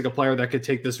Edwards feels like a player that could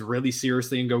take this really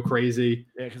seriously and go crazy.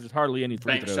 Yeah, because there's hardly any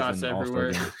three throws shots in the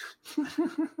everywhere.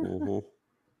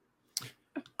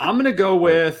 I'm gonna go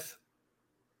with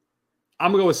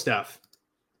Steph.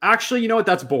 Actually, you know what?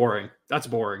 That's boring. I'm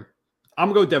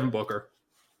gonna go with Devin Booker.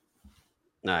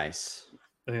 Nice.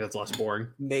 I think that's less boring.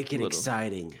 Make it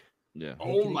exciting. Yeah.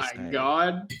 Oh my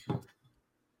God.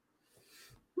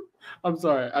 I'm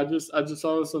sorry. I just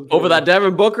saw this on Twitter. Over that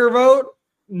Devin Booker vote?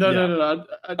 No.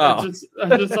 I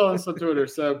just saw this on Twitter.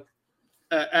 So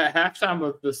at halftime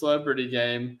of the celebrity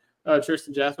game,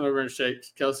 Tristan Jasmine over and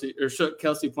shook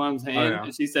Kelsey Plum's hand,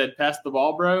 and she said, "Pass the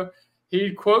ball, bro."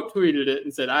 He quote tweeted it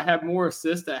and said, "I have more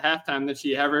assists at halftime than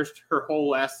she averaged her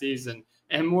whole last season,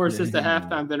 and more assists at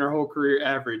halftime than her whole career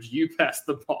average. You pass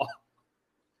the ball."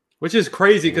 Which is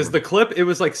crazy because the clip, it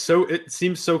was like it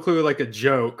seems so clearly like a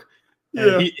joke.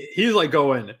 And he's like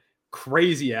going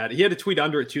crazy at it. He had a tweet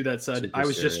under it too that said, "I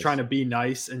was just trying to be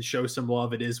nice and show some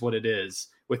love. It is what it is,"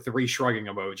 with 3 shrugging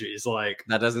emojis. Like,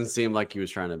 that doesn't seem like he was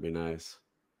trying to be nice.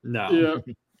 No.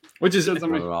 Yeah. Which is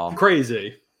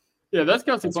crazy. Yeah, that's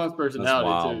Kelsey Plum's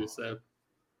personality too. So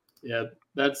yeah,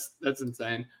 that's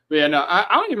insane. But yeah, no, I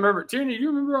don't even remember. Tierney, do you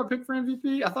remember our pick for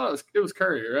MVP? I thought it was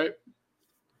Curry, right?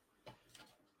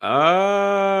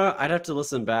 I'd have to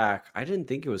listen back. I didn't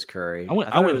think it was Curry. I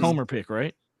went Homer pick,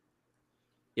 right?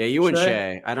 Yeah, you went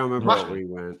Shea. I don't remember where you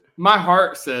went. My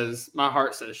heart says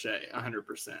Shea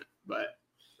 100%, but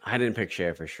I didn't pick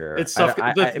Shea for sure. It's tough. The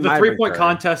 3-point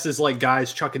contest is like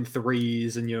guys chucking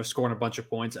threes and scoring a bunch of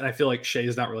points, and I feel like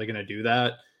Shea's not really going to do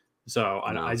that. So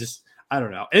I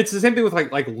don't know. And it's the same thing with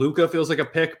like Luka feels like a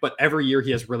pick, but every year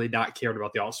he has really not cared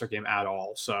about the All-Star game at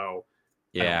all. So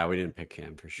yeah, we didn't pick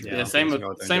him for sure. Yeah, same with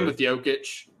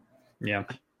Jokic. Yeah,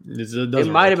 it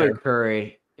might have been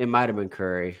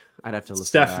Curry. I'd have to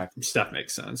listen back. Steph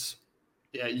makes sense.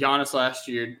 Yeah, Giannis last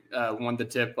year won the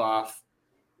tip off,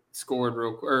 scored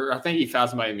or I think he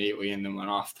fouled somebody immediately and then went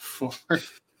off the floor.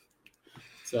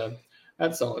 So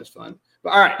that's always fun. But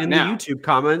all right, in the YouTube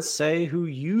comments, say who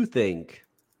you think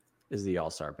is the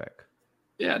All-Star pick.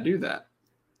 Yeah, do that.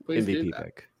 Please MVP do that.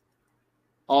 pick.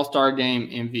 All-Star game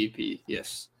MVP.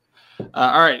 Yes.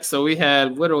 All right. So we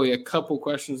had literally a couple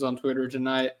questions on Twitter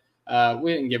tonight.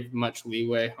 We didn't give much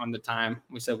leeway on the time.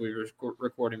 We said we were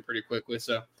recording pretty quickly.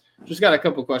 So just got a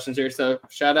couple questions here. So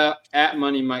shout out at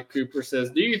Money Mike Cooper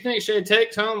says, "Do you think Shea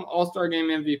takes home All-Star game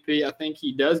MVP? I think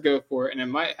he does go for it, and it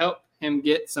might help him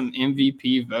get some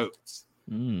MVP votes."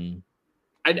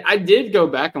 I did go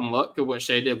back and look at what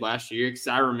Shea did last year because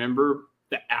I remember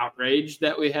the outrage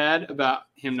that we had about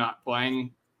him not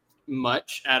playing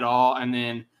much at all. And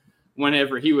then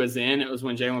whenever he was in, it was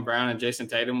when Jaylen Brown and Jason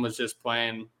Tatum was just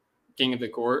playing king of the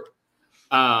court.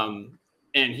 And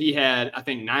he had, I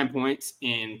think, 9 points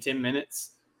in 10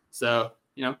 minutes. So,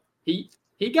 he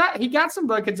he got some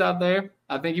buckets out there.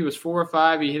 I think he was 4 or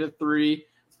 5. He hit a 3.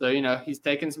 So, he's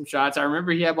taking some shots. I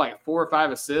remember he had like 4 or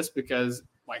 5 assists because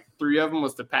like 3 of them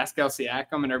was to Pascal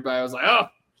Siakam, and everybody was like, "Oh,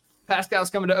 Pascal's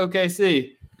coming to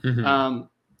OKC." Mm-hmm.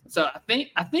 So I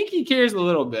think he cares a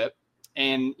little bit,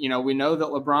 and we know that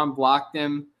LeBron blocked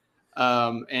him,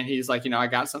 and he's like, I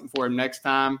got something for him next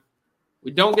time.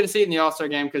 We don't get to see it in the All-Star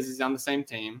game because he's on the same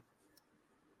team,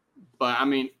 but I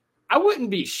mean, I wouldn't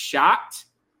be shocked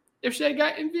if Shea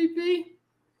got MVP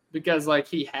because like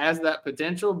he has that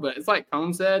potential, but it's like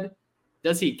Cone said,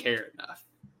 does he care enough?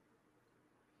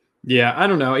 Yeah, I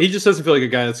don't know. He just doesn't feel like a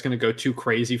guy that's going to go too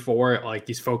crazy for it. Like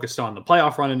he's focused on the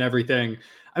playoff run and everything.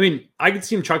 I mean, I could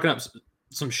see him chucking up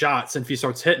some shots, and if he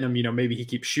starts hitting them, maybe he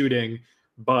keeps shooting.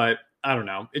 But I don't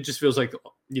know. It just feels like,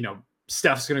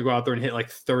 Steph's going to go out there and hit like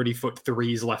 30-foot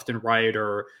threes left and right,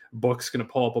 or Book's going to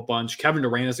pull up a bunch. Kevin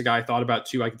Durant is a guy I thought about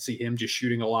too. I could see him just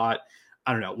shooting a lot.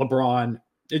 I don't know. LeBron,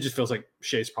 it just feels like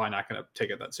Shea's probably not going to take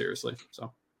it that seriously.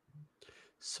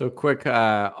 So quick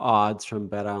odds from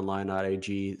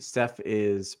betonline.ag. Steph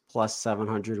is plus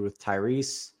 700 with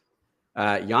Tyrese.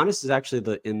 Giannis is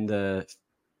actually in the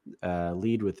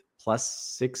lead with plus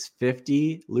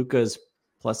 650. Luka's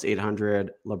plus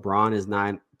 800. LeBron is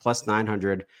plus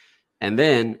 900. And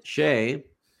then Shea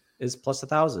is plus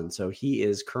 1,000. So he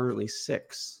is currently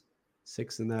 6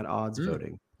 in that odds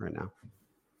voting right now.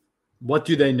 What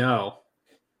do they know?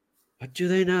 What do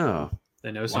they know?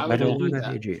 They know Why would something.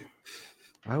 they do that?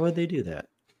 Why would they do that?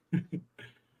 I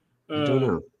don't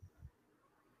know.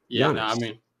 Yeah, Giannis no, I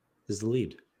mean, is the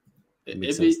lead.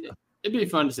 it'd be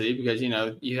fun to see because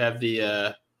you have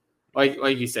the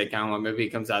like you said, kind of like maybe he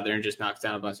comes out there and just knocks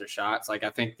down a bunch of shots. Like I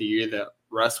think the year that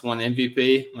Russ won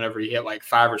MVP, whenever he hit like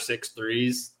 5 or 6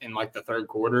 threes in like the third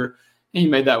quarter, and he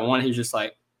made that one, he's just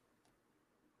like,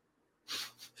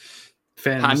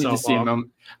 I need to see a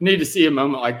moment. I need to see a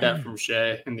moment like that from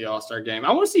Shea in the All-Star game.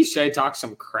 I want to see Shea talk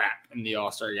some crap in the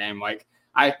All-Star game. Like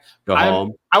I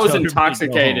was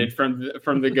intoxicated from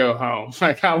the go home.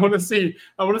 Like I want to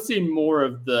see more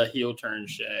of the heel turn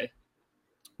Shea.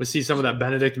 We'll see some of that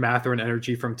Benedict Mathurin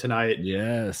energy from tonight.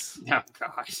 Yes. Oh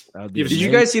gosh. Did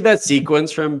you guys see that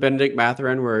sequence from Benedict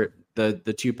Mathurin where the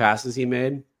 2 passes he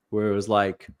made? Where it was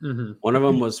like one of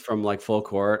them was from like full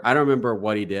court. I don't remember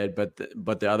what he did, but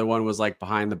the other one was like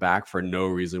behind the back for no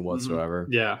reason whatsoever.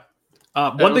 Yeah.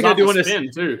 One thing I do want to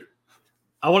spin too.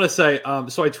 I want to say,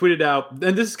 so I tweeted out,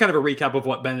 and this is kind of a recap of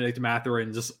what Benedict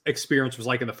Mathurin's experience was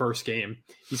like in the first game.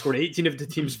 He scored 18 of the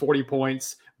team's 40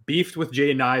 points, beefed with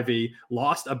Jaden Ivey,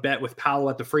 lost a bet with Powell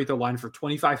at the free throw line for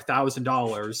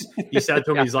 $25,000. He said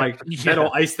to him, he's like,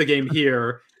 "I'll ice the game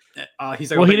here."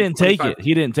 He's like, "Well, he didn't take it.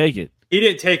 He didn't take it. He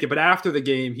didn't take it." But after the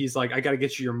game, he's like, "I got to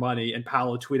get you your money." And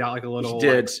Powell tweeted out like a little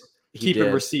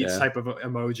keeping receipts type of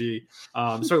emoji.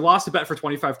 So he lost a bet for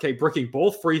 $25K, bricking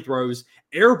both free throws,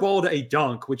 airballed a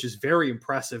dunk, which is very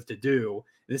impressive to do.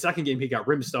 In the second game, he got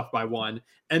rim stuffed by 1,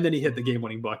 and then he hit the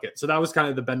game-winning bucket. So that was kind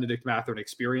of the Benedict Mathurin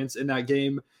experience in that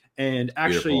game. And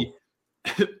actually,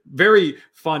 very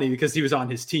funny because he was on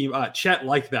his team. Chet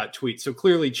liked that tweet. So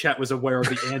clearly Chet was aware of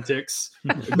the antics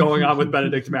going on with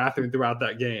Benedict Mathurin throughout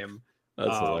that game.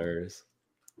 That's hilarious.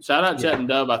 Shout out Chet and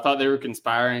Dub. I thought they were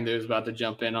conspiring. They was about to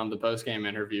jump in on the post-game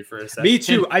interview for a second. Me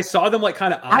too. I saw them like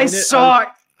kind of I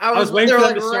was waiting for them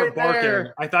like to start barking.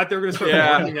 There. I thought they were going to start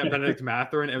barking at Benedict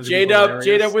Mathurin. It was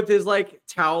J-Dub with his like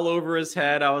towel over his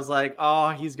head. I was like, oh,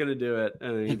 he's going to do it.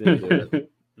 And then he didn't do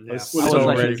it. Yeah. I was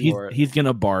so ready for it. He's going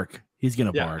to bark. He's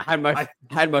going to bark. I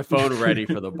had my phone ready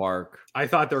for the bark. I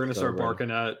thought they were going to start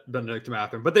barking at Benedict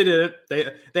Mathurin, but they did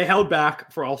it. They held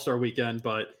back for All-Star weekend,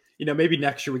 but maybe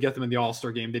next year we get them in the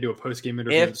All-Star game. They do a post-game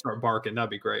interview and start barking.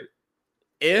 That'd be great.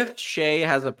 If Shea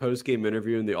has a post-game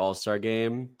interview in the All-Star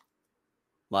game,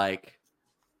 like,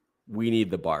 we need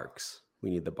the barks.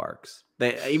 Even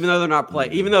though they're not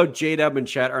playing, even though J-Dub and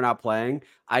Chet are not playing,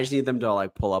 I just need them to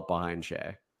like pull up behind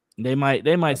Shea. They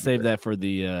might save that for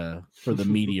the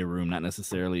media room, not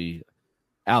necessarily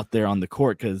out there on the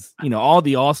court, because all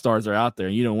the all-stars are out there,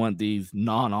 and you don't want these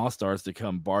non-all-stars to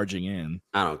come barging in.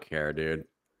 I don't care, dude.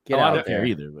 Get out there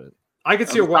either, but I could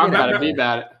see a about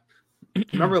it.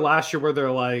 Remember last year where they're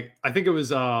like, I think it was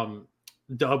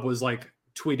Dub was like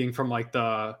tweeting from like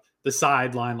the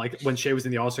sideline, like when Shea was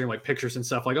in the All-Star game, like pictures and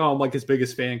stuff, like, oh, I'm like his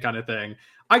biggest fan kind of thing.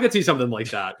 I could see something like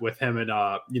that with him and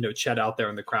Chet out there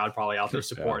in the crowd, probably out there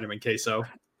supporting him in queso.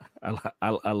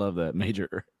 I love that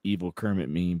major evil Kermit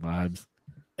meme vibes.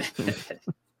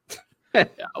 Yeah,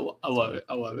 I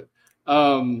love it.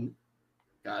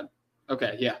 God.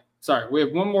 Okay, yeah. Sorry, we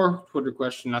have one more Twitter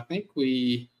question. I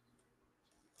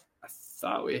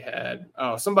thought we had.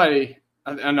 Oh, somebody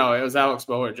I know it was Alex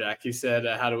Bowerjack. He said,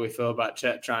 "How do we feel about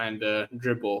Chet trying to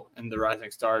dribble in the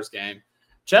Rising Stars game?"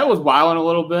 Chet was wilding a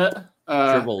little bit.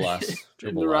 Dribble less. In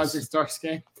Dribble the less. Rising Stars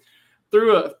game.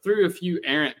 Threw a few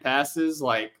errant passes,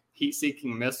 like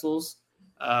heat-seeking missiles,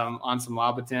 on some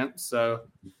lob attempts. So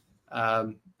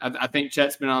I think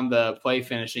Chet's been on the play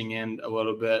finishing end a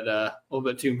little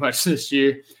bit too much this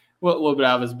year. A little bit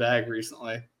out of his bag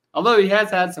recently. Although he has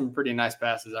had some pretty nice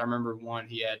passes. I remember one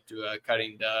he had to a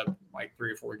cutting dub like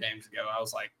 3 or 4 games ago. I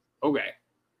was like, okay,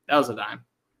 that was a dime.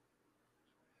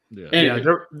 Yeah. Anyway,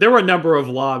 there were a number of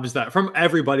lobs that from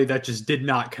everybody that just did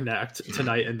not connect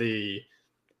tonight in the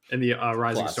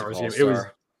Rising Classic Stars game.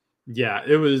 All-Star.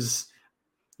 It was.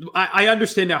 I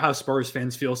understand now how Spurs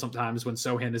fans feel sometimes when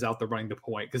Sohan is out there running the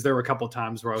point, because there were a couple of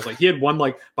times where I was like, he had one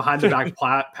like behind the back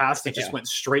pass that just went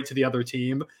straight to the other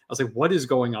team. I was like, what is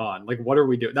going on? Like, what are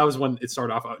we doing? That was when it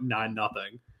started off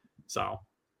 9-0. So,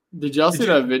 did y'all see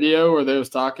that video where they was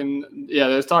talking? Yeah,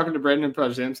 they was talking to Brendan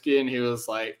Podziemski, and he was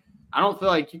like, I don't feel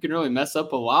like you can really mess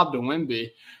up a lob to Wemby.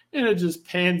 And it just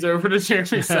pans over to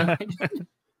Jeremy Sohan.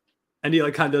 And he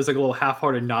like kind of does like a little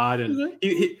half-hearted nod, and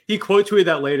he quote tweeted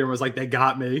that later and was like, "They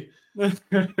got me." That's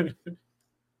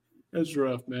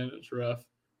rough, man. It's rough.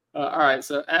 All right,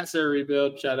 so at Sarah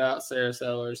Rebuild, shout out Sarah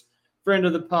Sellers, friend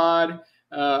of the pod.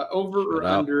 Over or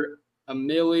under a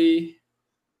milli?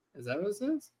 Is that what it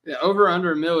says? Yeah, over or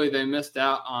under a milli. They missed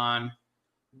out on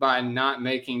by not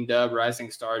making Dub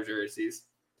Rising Star jerseys.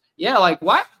 Yeah, like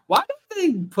why don't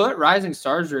they put Rising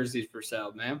Star jerseys for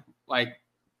sale, man? Like.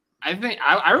 I think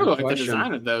I really like the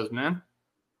design of those, man.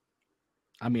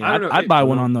 I mean, I'd buy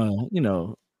one on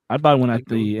the, I'd buy one at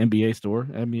the NBA store,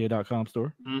 NBA.com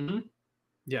store. Mm-hmm.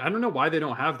 Yeah, I don't know why they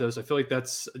don't have those. I feel like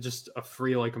that's just a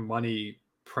free like money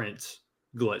print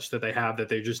glitch that they have that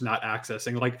they're just not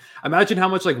accessing. Like, imagine how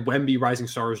much like Wemby Rising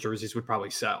Stars jerseys would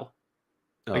probably sell.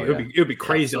 Like, it would be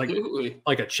crazy. Absolutely.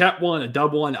 Like a Chet one, a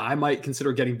Dub one. I might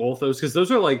consider getting both those because those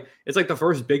are like, it's like the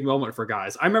first big moment for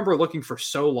guys. I remember looking for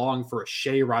so long for a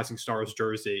Shea Rising Stars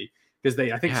jersey because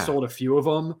I think sold a few of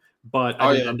them, but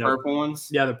the purple ones.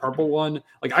 Yeah, the purple one.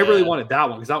 Like I really wanted that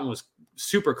one because that one was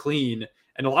super clean.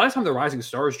 And a lot of times the Rising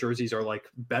Stars jerseys are like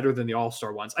better than the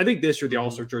All-Star ones. I think this year the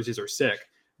All-Star jerseys are sick,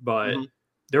 but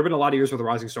there have been a lot of years where the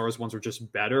Rising Stars ones were just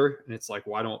better, and it's like,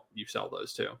 why don't you sell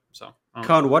those too? So,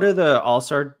 Con, what do the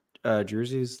All-Star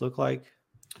jerseys look like?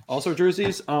 All-Star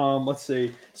jerseys? Let's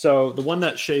see. So the one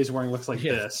that Shea's wearing looks like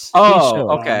this.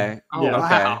 Oh, okay.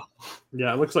 Wow.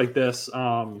 Yeah, it looks like this.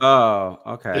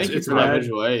 Okay. Thank you for that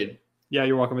visual aid. Yeah,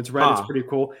 you're welcome. It's red. It's pretty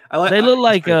cool. They look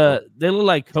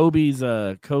like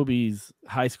Kobe's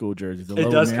high school jerseys.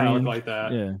 It does kind of look like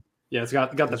that. Yeah. Yeah, it's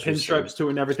got the pinstripes to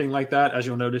it and everything like that. As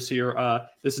you'll notice here,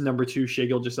 this is number 2, Shea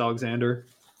Gilgeous-Alexander,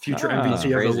 future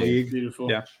MVP of the league. Beautiful.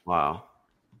 Yeah. Wow.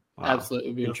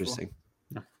 Absolutely beautiful. Interesting.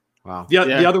 Wow.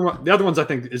 The other ones I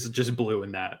think is just blue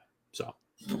in that. So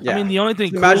I mean, the only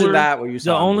thing imagine that what you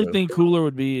saw. The only thing cooler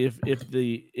would be if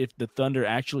the Thunder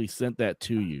actually sent that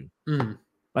to you. Mm.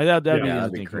 Like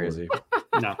that'd be crazy.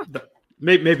 No,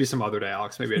 maybe some other day,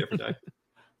 Alex. Maybe a different day.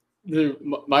 Dude,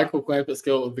 Michael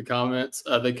Clampett with the comments.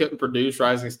 They couldn't produce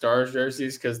Rising Stars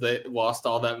jerseys because they lost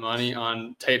all that money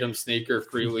on Tatum's sneaker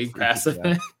free league pass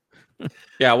event.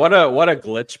 Yeah, what a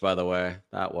glitch, by the way.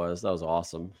 That was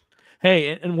awesome.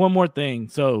 Hey, and one more thing.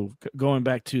 So going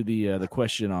back to the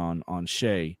question on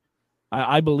Shea,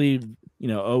 I believe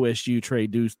OSU trade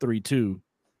Deuce 3-2.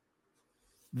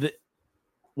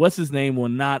 What's his name will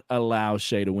not allow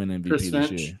Shea to win MVP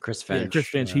this year. Chris Finch. Yeah, Chris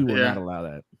Finch. He will not allow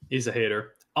that. He's a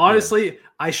hater. Honestly,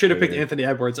 I should have picked Anthony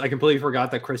Edwards. I completely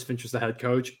forgot that Chris Finch was the head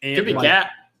coach. And could be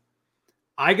Cat.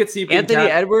 I could see Anthony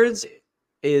Edwards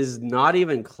is not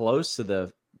even close to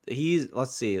the.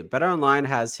 Let's see. Better Online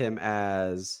has him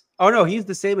as. Oh no, he's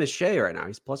the same as Shea right now.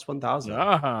 He's plus 1,000.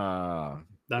 That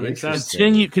makes sense.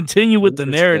 Continue with the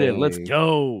narrative. Let's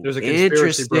go. There's a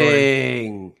conspiracy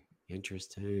brewing.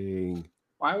 Interesting.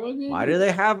 Why do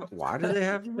they have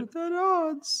him with that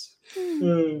odds?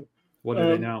 What do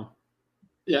they know?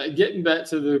 Yeah, getting back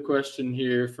to the question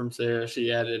here from Sarah,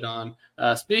 she added on.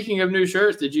 Speaking of new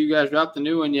shirts, did you guys drop the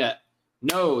new one yet?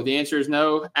 No, the answer is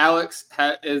no. Alex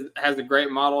has a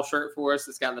great model shirt for us.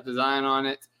 It's got the design on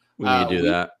it. We need to do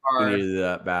that. We need to do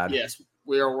that bad. Yes,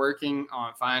 we are working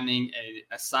on finding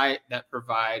a site that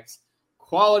provides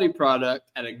quality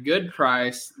product at a good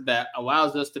price that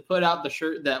allows us to put out the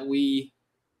shirt that we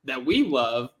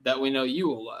love, that we know you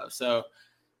will love. So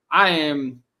I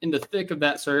am in the thick of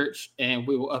that search, and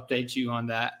we will update you on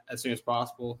that as soon as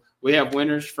possible. We have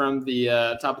winners from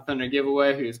the Top of Thunder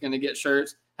giveaway who's going to get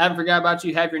shirts. Haven't forgot about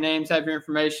you. Have your names, have your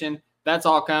information. That's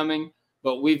all coming,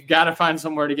 but we've got to find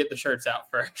somewhere to get the shirts out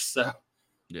first. So,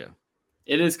 yeah.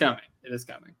 It is coming. It is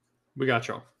coming. We got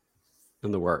y'all.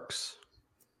 In the works.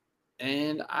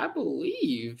 And I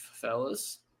believe,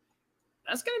 fellas,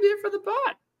 that's going to be it for the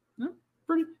pod.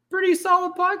 Pretty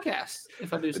solid podcast.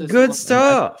 If I do say Good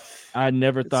so. stuff. I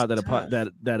never thought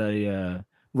that a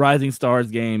Rising Stars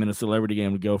game and a celebrity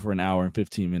game would go for an hour and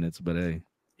 15 minutes, but hey,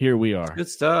 here we are. Good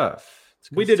stuff.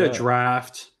 We did a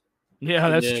draft. Yeah,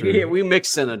 that's Yeah. true. Yeah, we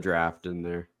mixed in a draft in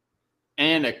there.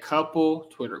 And a couple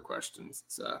Twitter questions.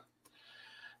 So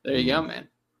there you go, man.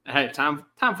 Hey, time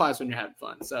flies when you're having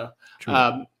fun. So True.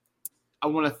 I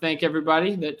want to thank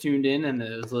everybody that tuned in and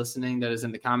that is listening, that is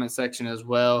in the comment section as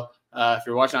well. If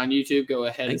you're watching on YouTube, go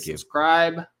ahead and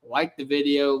subscribe, like the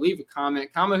video, leave a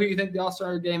comment who you think the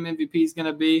All-Star Game MVP is going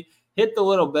to be. Hit the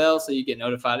little bell so you get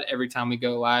notified every time we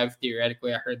go live.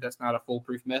 Theoretically, I heard that's not a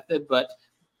foolproof method, but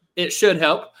it should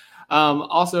help.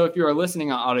 Also, if you are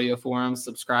listening on audio forums,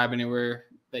 subscribe anywhere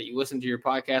that you listen to your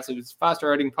podcast. If it's a 5-star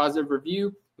rating, positive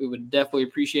review, we would definitely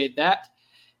appreciate that.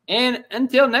 And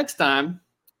until next time,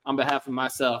 on behalf of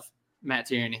myself, Matt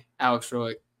Tierney, Alex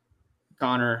Roy,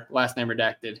 Connor, last name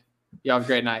redacted. Y'all have a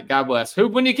great night. God bless.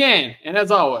 Hoop when you can. And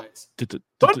as always,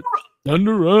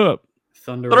 Thunder up.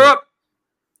 Thunder up.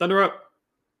 Thunder up.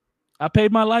 I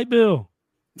paid my light bill.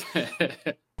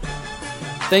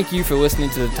 Thank you for listening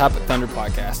to the Topic Thunder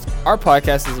podcast. Our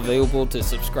podcast is available to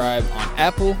subscribe on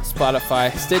Apple,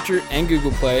 Spotify, Stitcher, and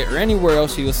Google Play, or anywhere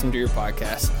else you listen to your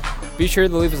podcast. Be sure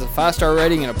to leave us a 5-star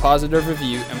rating and a positive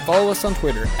review, and follow us on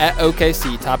Twitter at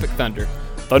OKC Topic Thunder.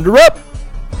 Thunder up!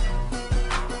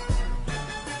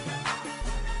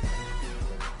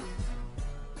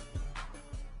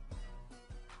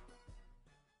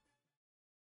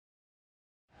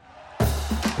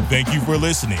 Thank you for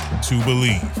listening to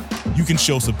Believe. You can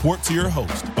show support to your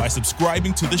host by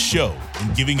subscribing to the show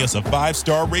and giving us a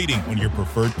 5-star rating on your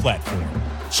preferred platform.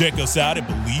 Check us out at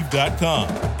Believe.com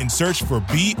and search for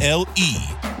BLEAV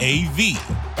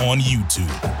on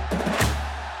YouTube.